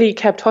really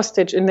kept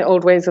hostage in the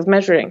old ways of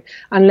measuring,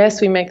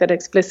 unless we make that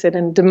explicit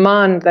and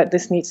demand that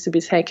this needs to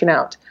be taken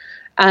out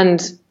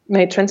and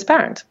made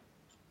transparent.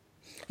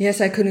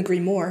 Yes, I couldn't agree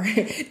more.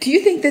 Do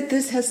you think that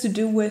this has to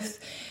do with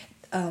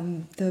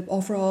the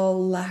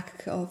overall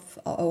lack of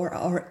or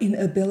our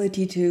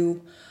inability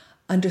to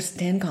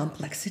understand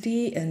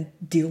complexity and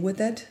deal with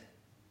it?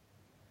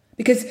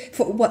 Because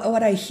for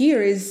what I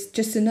hear is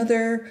just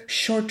another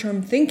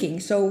short-term thinking.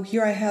 So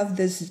here I have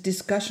this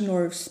discussion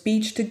or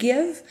speech to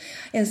give,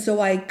 and so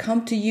I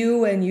come to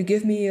you and you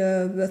give me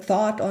a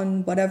thought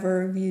on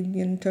whatever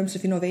in terms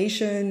of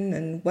innovation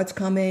and what's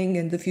coming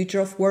and the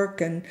future of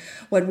work and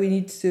what we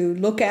need to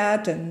look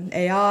at and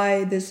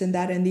AI, this and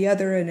that and the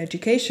other, and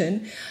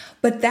education.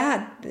 But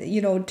that,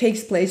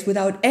 takes place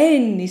without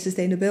any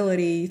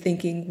sustainability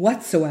thinking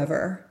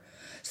whatsoever.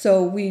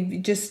 So we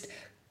just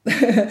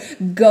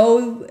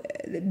go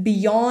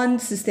beyond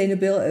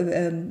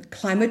sustainability,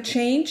 climate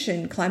change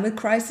and climate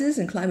crisis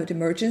and climate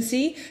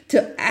emergency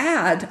to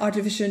add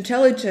artificial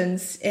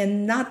intelligence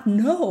and not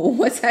know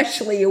what's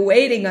actually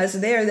awaiting us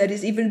there that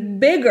is even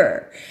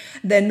bigger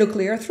than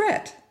nuclear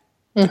threat,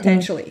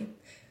 potentially.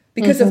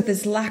 Because of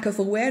this lack of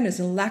awareness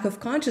and lack of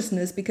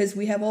consciousness, because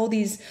we have all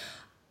these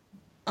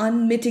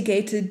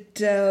unmitigated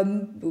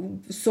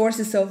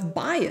sources of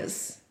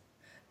bias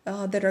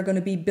that are going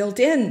to be built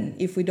in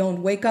if we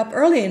don't wake up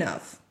early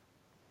enough.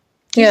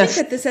 Do you think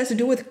that this has to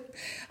do with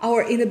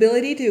our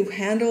inability to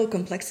handle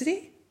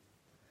complexity?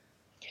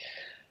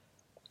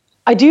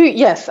 I do,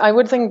 yes. I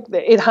would think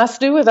that it has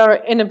to do with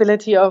our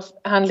inability of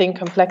handling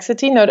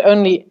complexity, not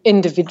only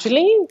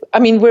individually. I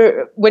mean,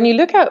 when you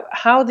look at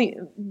how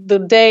the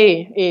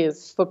day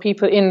is for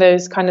people in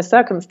those kind of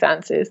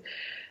circumstances,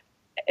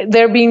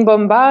 they're being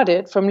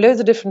bombarded from loads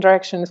of different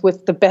directions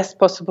with the best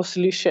possible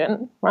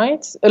solution,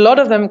 right? A lot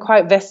of them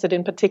quite vested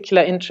in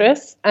particular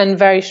interests and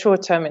very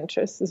short-term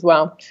interests as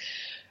well.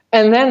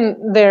 And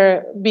then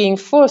they're being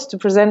forced to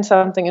present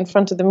something in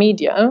front of the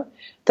media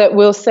that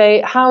will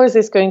say, how is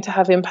this going to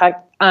have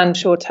impact and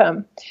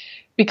short-term?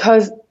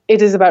 Because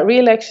it is about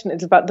re-election,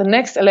 it's about the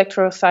next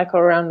electoral cycle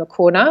around the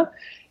corner,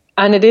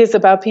 and it is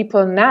about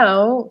people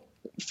now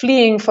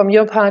fleeing from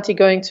your party,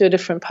 going to a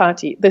different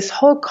party. This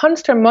whole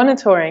constant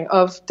monitoring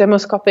of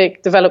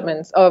demoscopic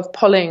developments, of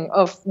polling,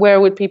 of where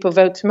would people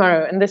vote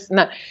tomorrow, and this and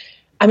that.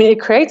 I mean, it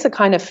creates a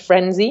kind of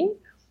frenzy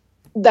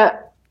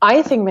that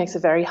I think makes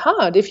it very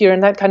hard if you're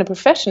in that kind of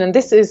profession. And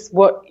this is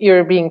what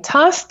you're being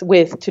tasked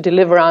with to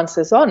deliver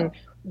answers on.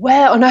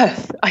 Where on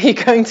earth are you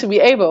going to be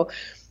able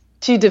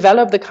to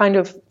develop the kind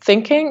of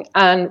thinking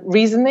and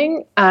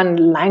reasoning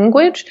and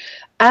language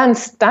and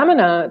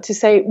stamina to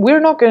say, we're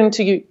not going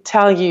to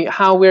tell you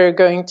how we're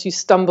going to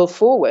stumble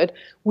forward.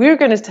 We're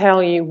going to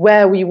tell you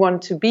where we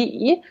want to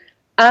be.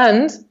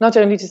 And not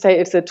only to say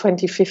it's a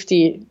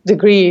 2050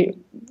 degree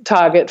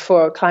target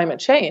for climate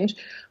change,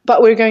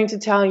 but we're going to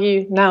tell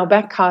you now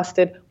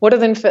backcasted, what are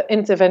the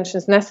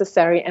interventions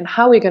necessary and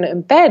how we're going to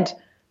embed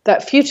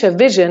that future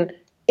vision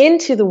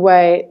into the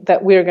way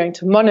that we're going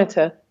to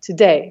monitor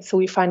today. So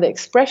we find the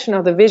expression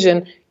of the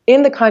vision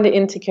in the kind of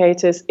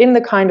indicators, in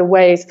the kind of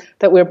ways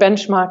that we're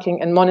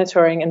benchmarking and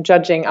monitoring and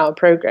judging our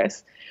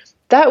progress.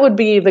 That would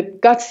be the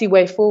gutsy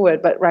way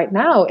forward. But right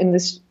now, in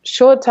this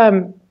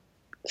short-term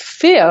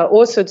fear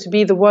also to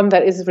be the one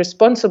that is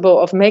responsible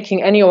of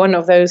making any one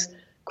of those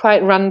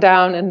quite run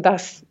down and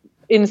thus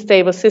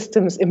unstable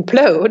systems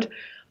implode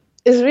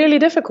is really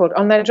difficult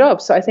on their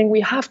job. So I think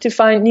we have to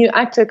find new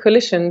actor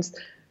coalitions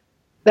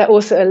that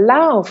also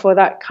allow for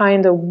that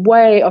kind of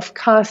way of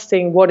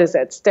casting what is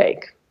at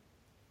stake.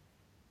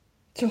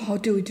 So how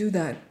do we do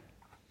that?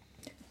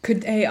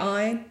 Could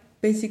AI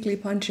basically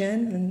punch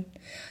in? And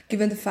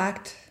given the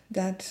fact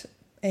that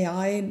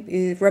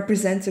AI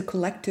represents a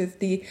collective,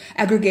 the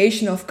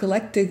aggregation of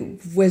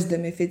collective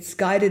wisdom, if it's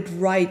guided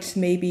right,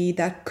 maybe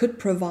that could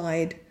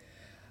provide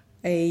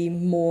a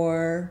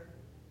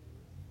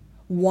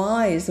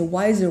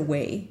wiser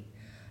way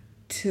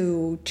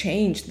to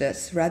change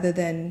this rather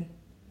than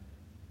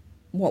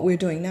what we're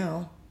doing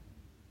now.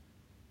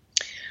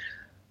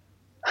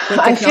 The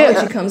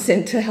technology comes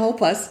in to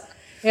help us.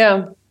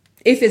 Yeah.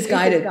 If it's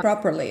guided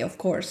properly, of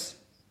course.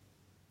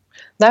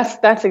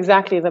 That's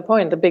exactly the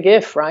point, the big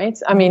if, right?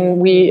 I mean,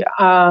 we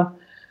are,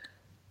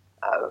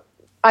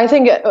 I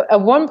think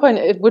at one point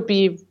it would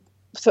be,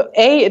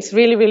 it's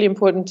really, really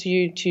important to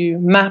you to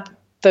map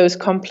those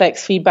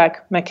complex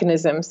feedback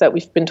mechanisms that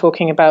we've been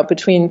talking about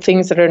between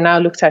things that are now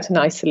looked at in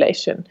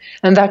isolation.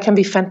 And that can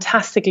be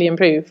fantastically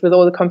improved with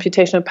all the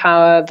computational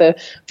power,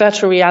 the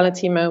virtual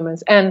reality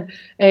moments, and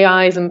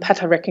AIs and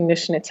pattern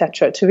recognition,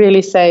 etc., to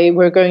really say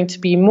we're going to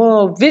be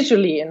more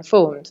visually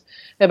informed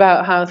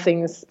about how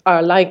things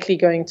are likely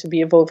going to be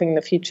evolving in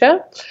the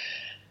future.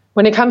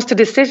 When it comes to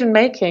decision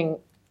making,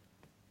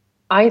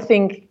 I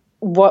think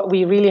what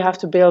we really have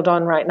to build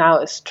on right now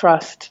is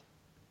trust.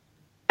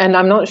 And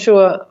I'm not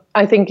sure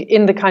I think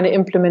in the kind of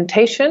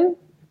implementation,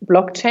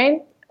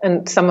 blockchain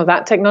and some of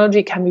that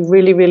technology can be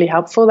really, really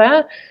helpful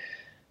there.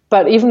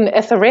 But even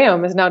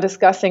Ethereum is now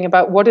discussing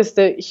about what is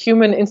the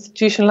human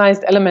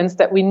institutionalized elements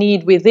that we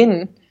need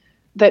within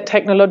that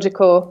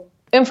technological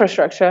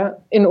infrastructure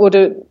in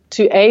order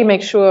to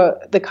make sure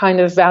the kind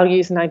of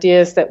values and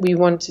ideas that we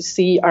want to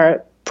see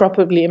are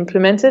properly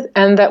implemented,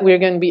 and that we're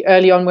going to be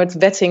early onwards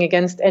vetting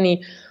against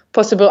any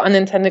possible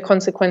unintended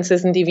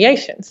consequences and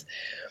deviations.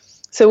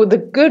 So the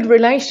good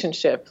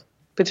relationship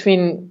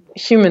between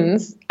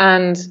humans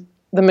and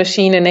the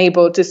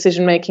machine-enabled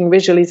decision-making,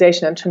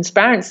 visualization, and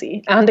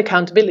transparency and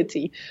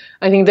accountability,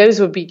 I think those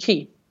would be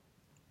key.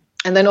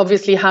 And then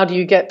obviously, how do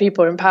you get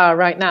people in power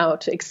right now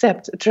to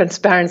accept a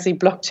transparency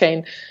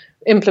blockchain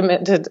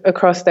implemented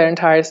across their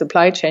entire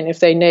supply chain if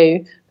they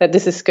know that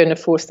this is going to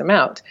force them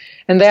out?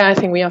 And there I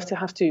think we have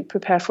to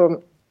prepare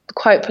for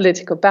quite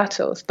political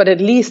battles, but at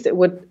least it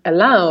would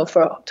allow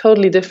for a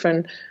totally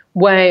different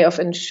way of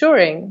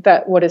ensuring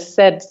that what is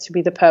said to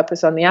be the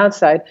purpose on the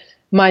outside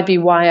might be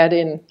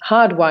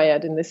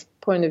hardwired in this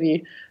point of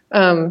view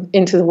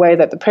into the way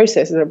that the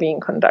processes are being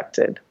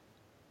conducted.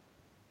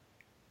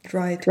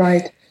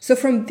 Right. So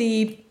from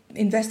the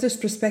investor's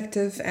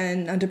perspective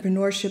and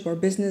entrepreneurship or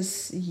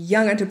business,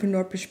 young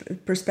entrepreneur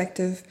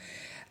perspective,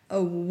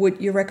 would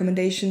your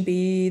recommendation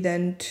be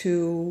then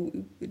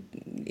to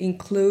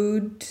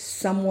include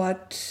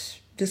somewhat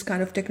this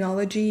kind of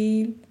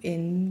technology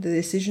in the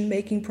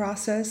decision-making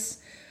process,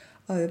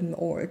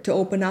 or to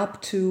open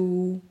up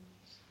to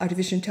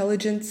artificial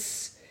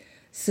intelligence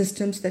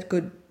systems that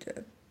could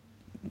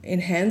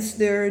enhance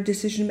their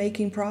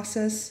decision-making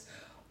process?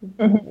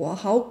 Mm-hmm. Well,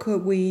 how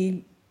could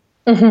we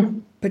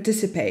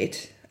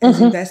participate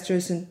as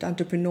investors and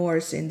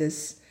entrepreneurs in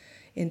this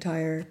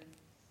entire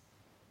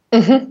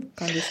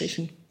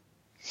conversation?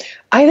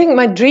 I think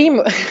my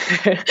dream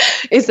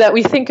is that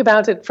we think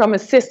about it from a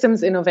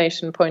systems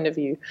innovation point of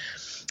view.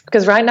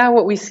 Because right now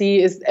what we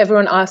see is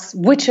everyone asks,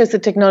 which is the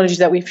technology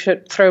that we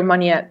should throw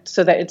money at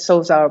so that it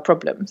solves our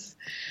problems?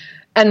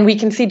 And we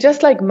can see,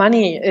 just like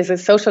money is a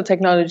social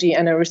technology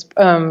and a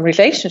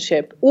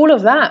relationship, all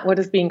of that, what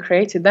is being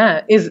created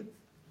there, is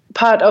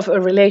part of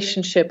a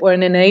relationship or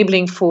an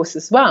enabling force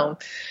as well.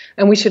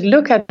 And we should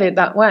look at it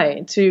that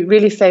way, to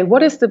really say,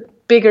 what is the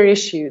bigger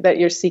issue that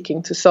you're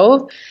seeking to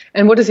solve?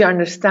 And what is your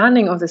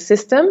understanding of the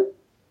system,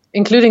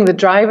 including the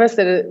drivers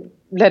that are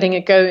letting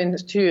it go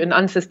into an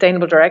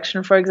unsustainable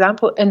direction, for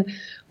example? And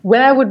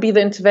where would be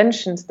the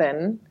interventions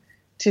then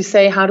to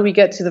say, how do we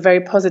get to the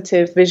very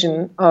positive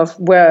vision of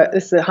where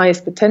is the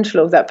highest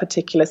potential of that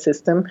particular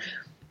system?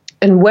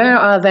 And where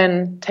are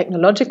then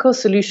technological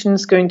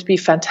solutions going to be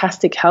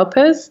fantastic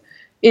helpers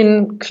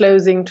in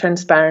closing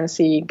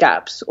transparency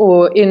gaps,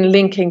 or in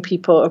linking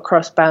people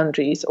across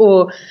boundaries,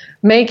 or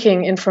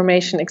making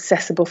information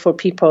accessible for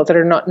people that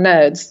are not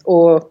nerds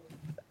or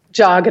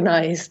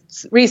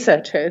jargonized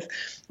researchers?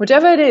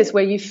 Whichever it is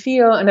where you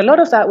feel, and a lot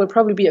of that will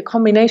probably be a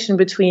combination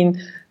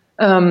between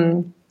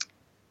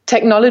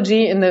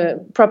technology in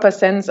the proper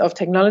sense of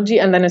technology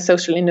and then a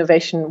social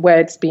innovation where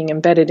it's being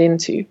embedded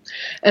into.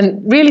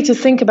 And really to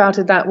think about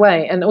it that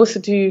way, and also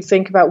to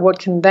think about what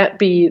can that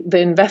be the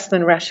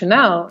investment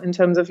rationale in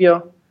terms of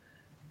your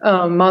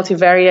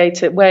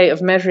multivariated way of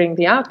measuring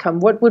the outcome.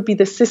 What would be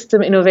the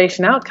system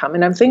innovation outcome?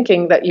 And I'm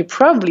thinking that you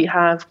probably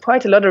have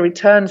quite a lot of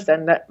returns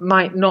then that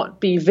might not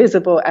be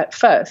visible at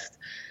first,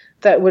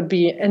 that would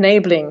be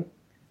enabling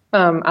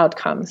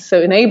outcomes.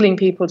 So enabling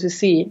people to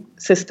see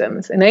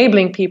systems,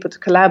 enabling people to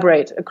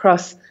collaborate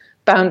across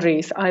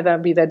boundaries, either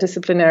be their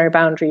disciplinary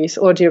boundaries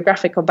or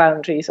geographical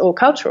boundaries or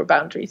cultural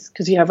boundaries,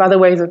 because you have other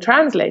ways of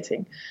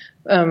translating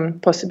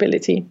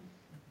possibility.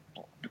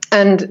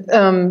 And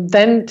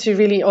then to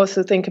really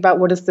also think about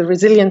what is the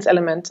resilience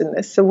element in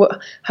this. So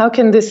how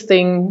can this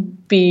thing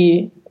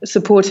be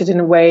supported in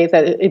a way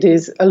that it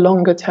is a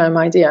longer term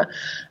idea,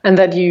 and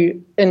that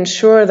you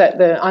ensure that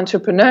the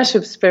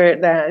entrepreneurship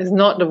spirit there is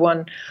not the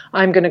one,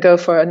 I'm going to go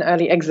for an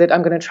early exit,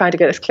 I'm going to try to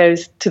get as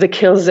close to the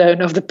kill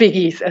zone of the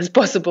biggies as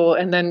possible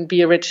and then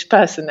be a rich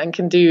person and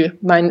can do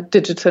my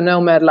digital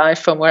nomad life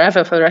from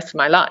wherever for the rest of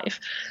my life.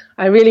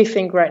 I really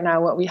think right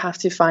now what we have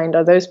to find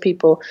are those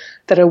people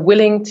that are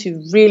willing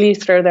to really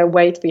throw their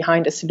weight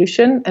behind a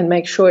solution and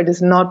make sure it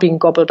is not being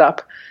gobbled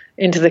up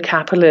into the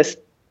capitalist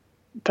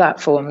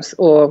platforms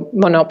or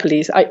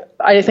monopolies.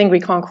 I think we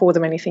can't call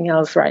them anything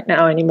else right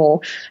now anymore,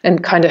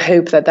 and kind of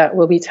hope that that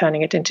will be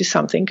turning it into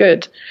something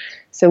good.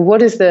 So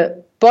what is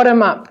the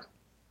bottom-up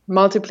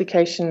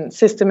multiplication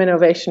system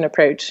innovation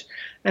approach,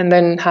 and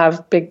then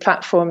have big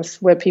platforms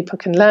where people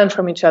can learn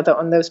from each other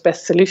on those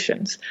best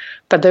solutions.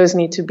 But those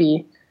need to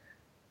be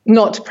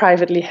not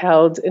privately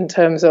held in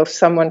terms of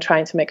someone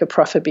trying to make a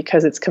profit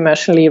because it's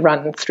commercially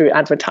run through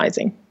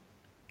advertising.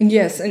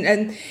 Yes,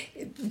 and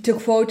to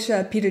quote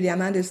Peter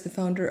Diamandis, the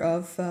founder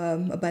of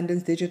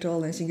Abundance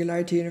Digital and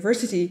Singularity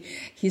University,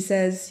 he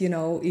says,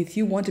 if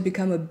you want to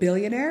become a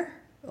billionaire,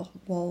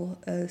 well,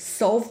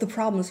 solve the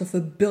problems of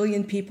 1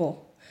 billion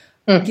people.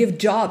 Give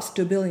jobs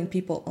to 1 billion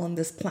people on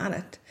this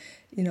planet.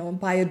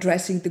 by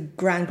addressing the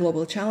grand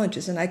global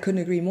challenges. And I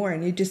couldn't agree more.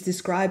 And you just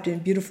described in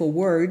beautiful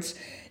words,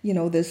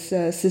 this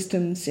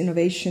systems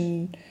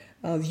innovation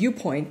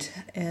viewpoint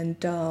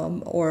and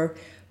or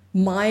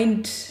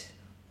Mindshift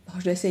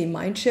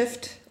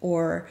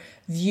or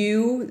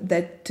view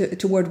that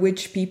toward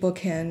which people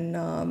can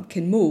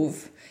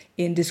move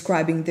in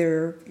describing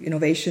their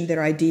innovation,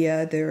 their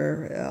idea,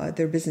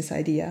 their business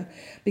idea,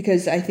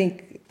 because I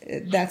think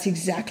that's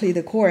exactly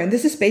the core. And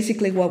this is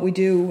basically what we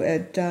do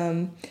at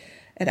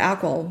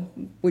ACL,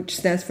 which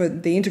stands for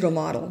the integral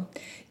model.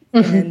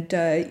 Mm-hmm. And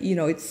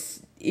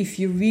it's if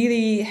you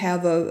really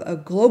have a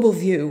global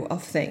view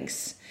of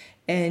things,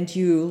 and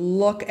you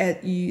look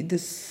at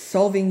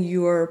solving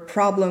your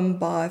problem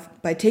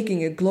by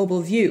taking a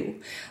global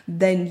view,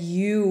 then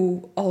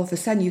all of a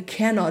sudden you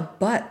cannot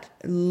but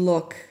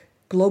look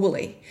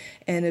globally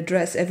and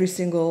address every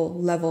single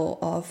level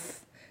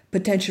of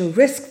potential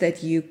risk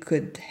that you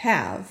could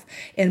have.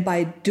 And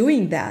by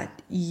doing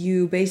that,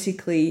 you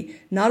basically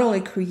not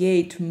only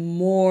create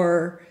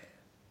more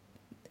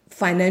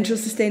financial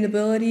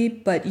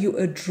sustainability, but you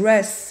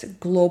address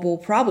global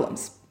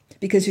problems,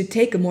 because you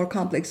take a more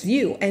complex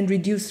view and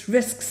reduce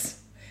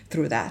risks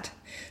through that.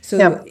 So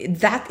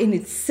that in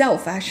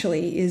itself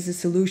actually is a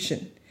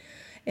solution.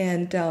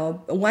 And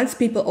once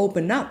people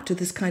open up to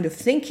this kind of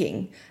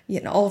thinking,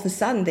 all of a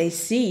sudden they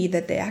see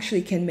that they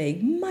actually can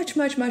make much,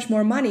 much, much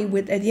more money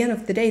with, at the end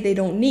of the day, they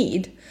don't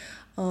need,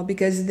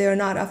 because they're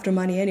not after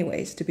money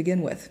anyways to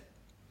begin with.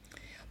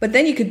 But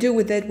then you could do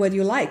with it what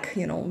you like,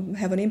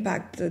 have an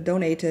impact,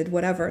 donate it,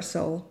 whatever.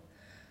 So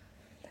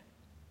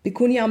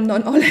Bikuniam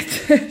non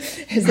olet,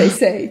 as they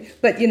say.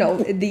 But,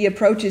 the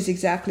approach is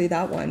exactly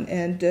that one.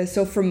 And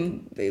so for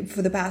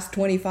the past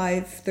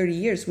 25, 30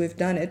 years, we've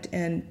done it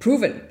and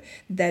proven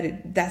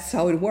that that's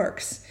how it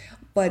works.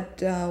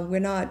 But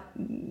we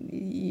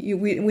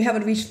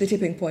haven't reached the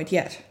tipping point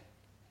yet.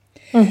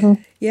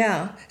 Mm-hmm.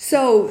 Yeah.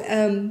 So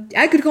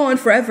I could go on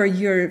forever.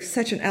 You're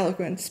such an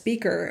eloquent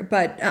speaker.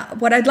 But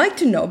what I'd like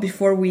to know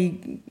before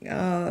we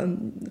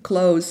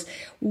close,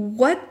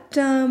 what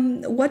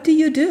do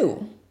you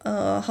do?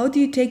 How do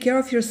you take care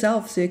of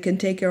yourself so you can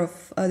take care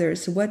of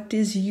others? What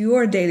is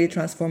your daily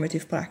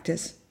transformative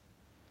practice?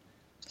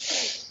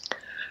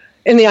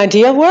 In the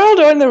ideal world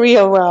or in the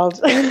real world?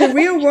 In the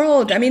real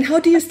world. I mean, how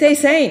do you stay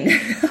sane?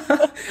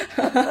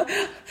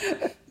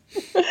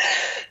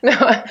 No,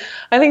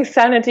 I think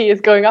sanity is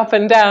going up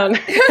and down.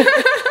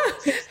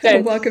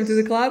 Welcome to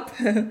the club.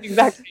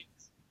 Exactly.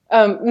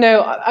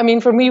 No, I mean,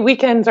 for me,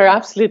 weekends are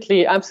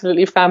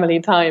absolutely family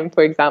time,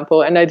 for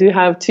example. And I do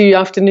have 2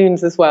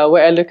 afternoons as well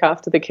where I look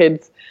after the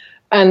kids.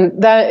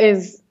 And that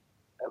is,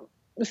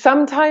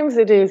 sometimes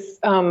it is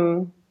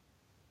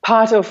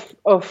part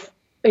of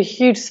a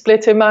huge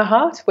split in my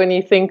heart when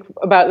you think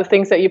about the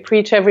things that you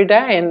preach every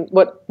day and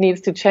what needs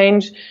to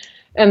change.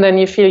 And then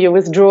you feel you're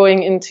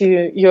withdrawing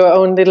into your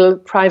own little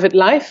private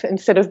life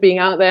instead of being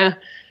out there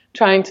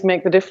trying to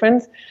make the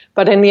difference.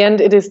 But in the end,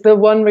 it is the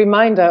one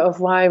reminder of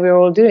why we're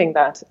all doing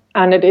that.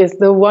 And it is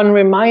the one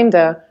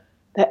reminder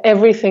that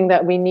everything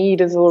that we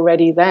need is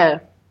already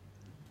there.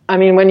 I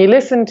mean, when you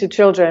listen to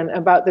children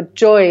about the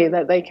joy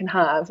that they can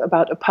have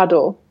about a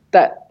puddle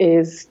that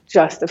is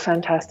just a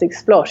fantastic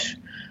splosh,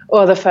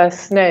 or the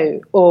first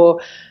snow, or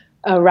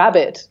a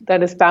rabbit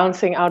that is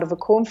bouncing out of a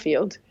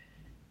cornfield,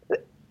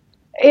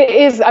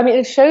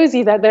 it shows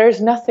you that there is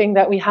nothing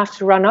that we have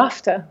to run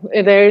after.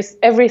 There's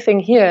everything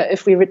here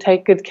if we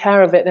take good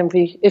care of it and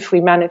if we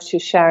manage to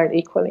share it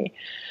equally.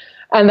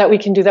 And that we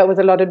can do that with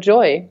a lot of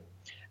joy.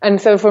 And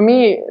so for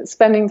me,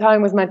 spending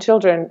time with my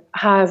children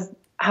has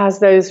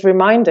those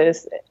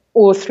reminders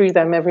all through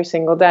them every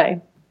single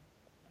day.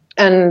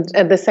 And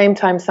at the same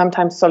time,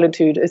 sometimes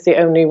solitude is the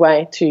only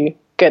way to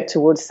get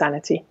towards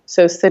sanity.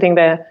 So sitting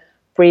there,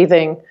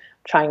 breathing,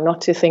 trying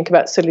not to think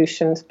about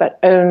solutions, but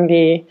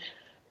only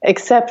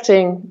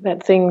accepting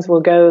that things will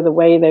go the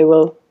way they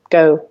will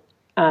go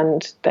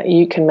and that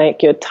you can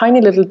make your tiny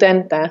little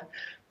dent there,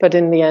 but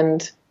in the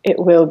end it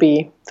will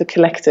be the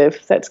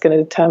collective that's going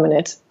to determine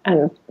it,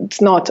 and it's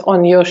not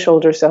on your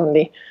shoulders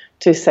only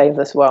to save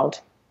this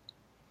world.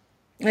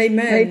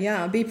 Amen. Right?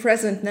 Yeah, be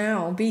present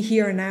now, be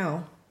here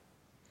now.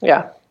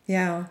 Yeah.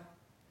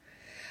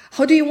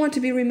 How do you want to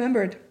be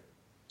remembered?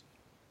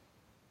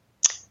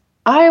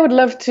 I would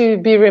love to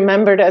be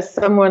remembered as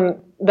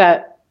someone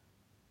that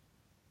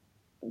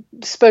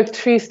spoke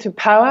truth to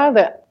power,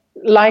 that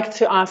liked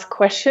to ask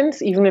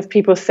questions, even if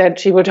people said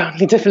she would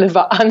only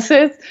deliver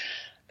answers,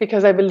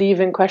 because I believe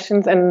in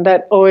questions, and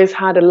that always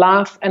had a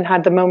laugh and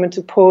had the moment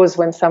to pause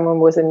when someone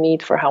was in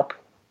need for help.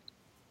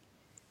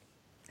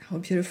 How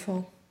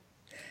beautiful.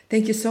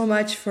 Thank you so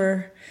much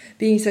for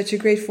being such a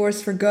great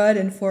force for good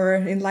and for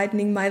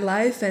enlightening my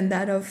life and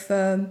that of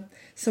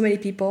so many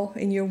people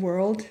in your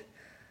world.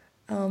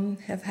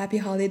 Have happy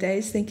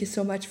holidays. Thank you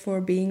so much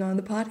for being on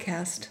the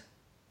podcast.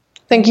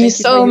 Thank you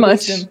so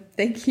much.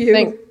 Thank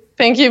you.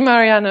 Thank you,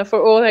 Mariana, for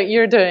all that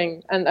you're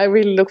doing. And I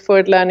really look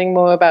forward to learning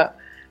more about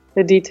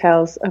the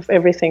details of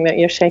everything that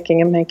you're shaking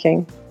and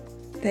making.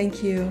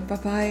 Thank you.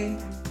 Bye-bye.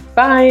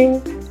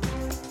 Bye.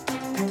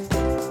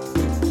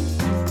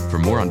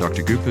 more on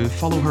Dr. Göpel,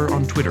 follow her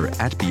on Twitter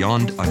at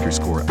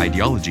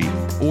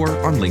beyond_ideology or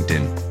on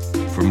LinkedIn.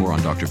 For more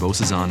on Dr.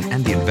 Bozesan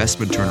and the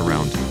investment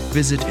turnaround,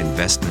 visit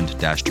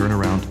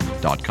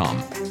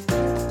investment-turnaround.com.